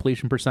 63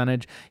 completion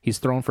percentage. He's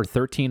thrown for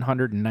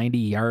 1,390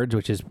 yards,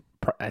 which is,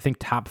 I think,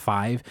 top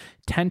 5.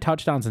 10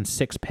 touchdowns and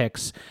 6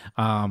 picks.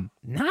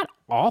 Not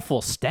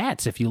awful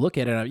stats if you look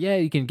at it. Yeah,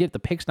 you can get the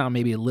picks down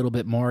maybe a little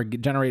bit more,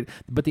 generate,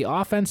 but the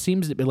offense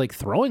seems to be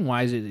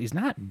throwing-wise, he's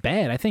not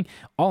bad. I think,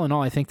 all in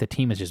all, I think the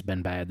team has just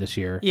been bad this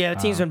year. Yeah, the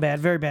team's been bad,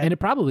 very bad. And it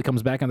probably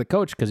comes back on the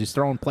coach because he's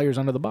throwing players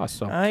under the bus.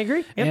 So I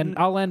agree. Yep. And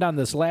I'll end on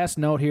this last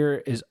note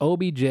here. Is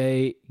OBJ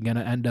going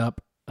to end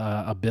up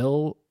a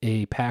Bill,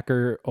 a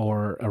Packer,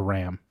 or a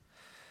Ram?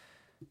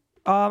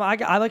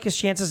 I like his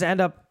chances to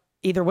end up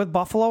either with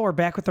Buffalo or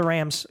back with the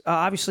Rams.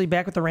 Obviously,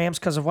 back with the Rams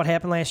because of what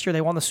happened last year.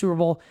 They won the Super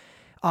Bowl.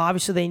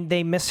 Obviously,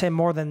 they miss him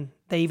more than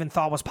they even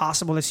thought was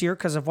possible this year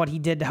because of what he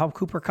did to help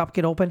Cooper Kupp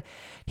get open.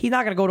 He's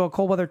not going to go to a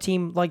cold weather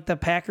team like the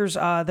Packers.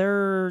 I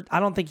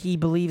don't think he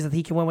believes that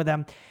he can win with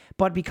them.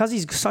 But because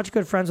he's such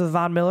good friends with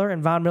Von Miller,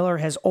 and Von Miller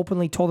has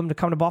openly told him to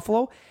come to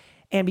Buffalo,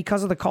 and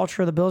because of the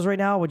culture of the Bills right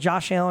now with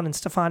Josh Allen and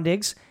Stephon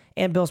Diggs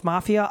and Bills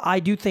Mafia, I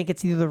do think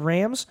it's either the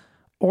Rams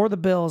or the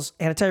Bills.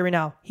 And I tell you right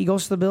now, he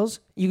goes to the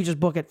Bills, you can just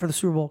book it for the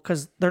Super Bowl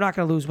because they're not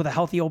going to lose with a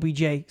healthy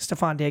OBJ,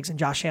 Stephon Diggs, and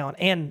Josh Allen,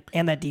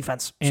 and that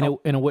defense. And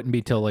it wouldn't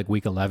be till like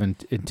week 11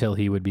 until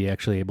he would be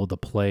actually able to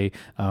play.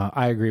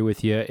 I agree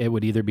with you. It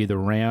would either be the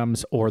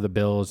Rams or the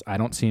Bills. I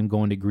don't see him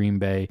going to Green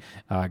Bay.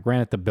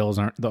 Granted, the Bills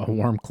aren't the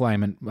warm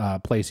climate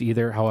place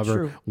either.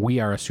 However, we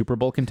are a Super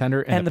Bowl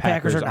contender, and the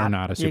Packers are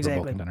not a Super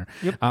Bowl contender.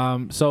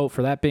 Yep. So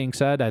for that being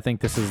said, I think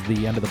this is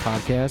the end of the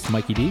podcast.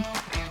 Mikey D.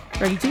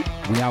 Reggie T.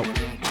 We out.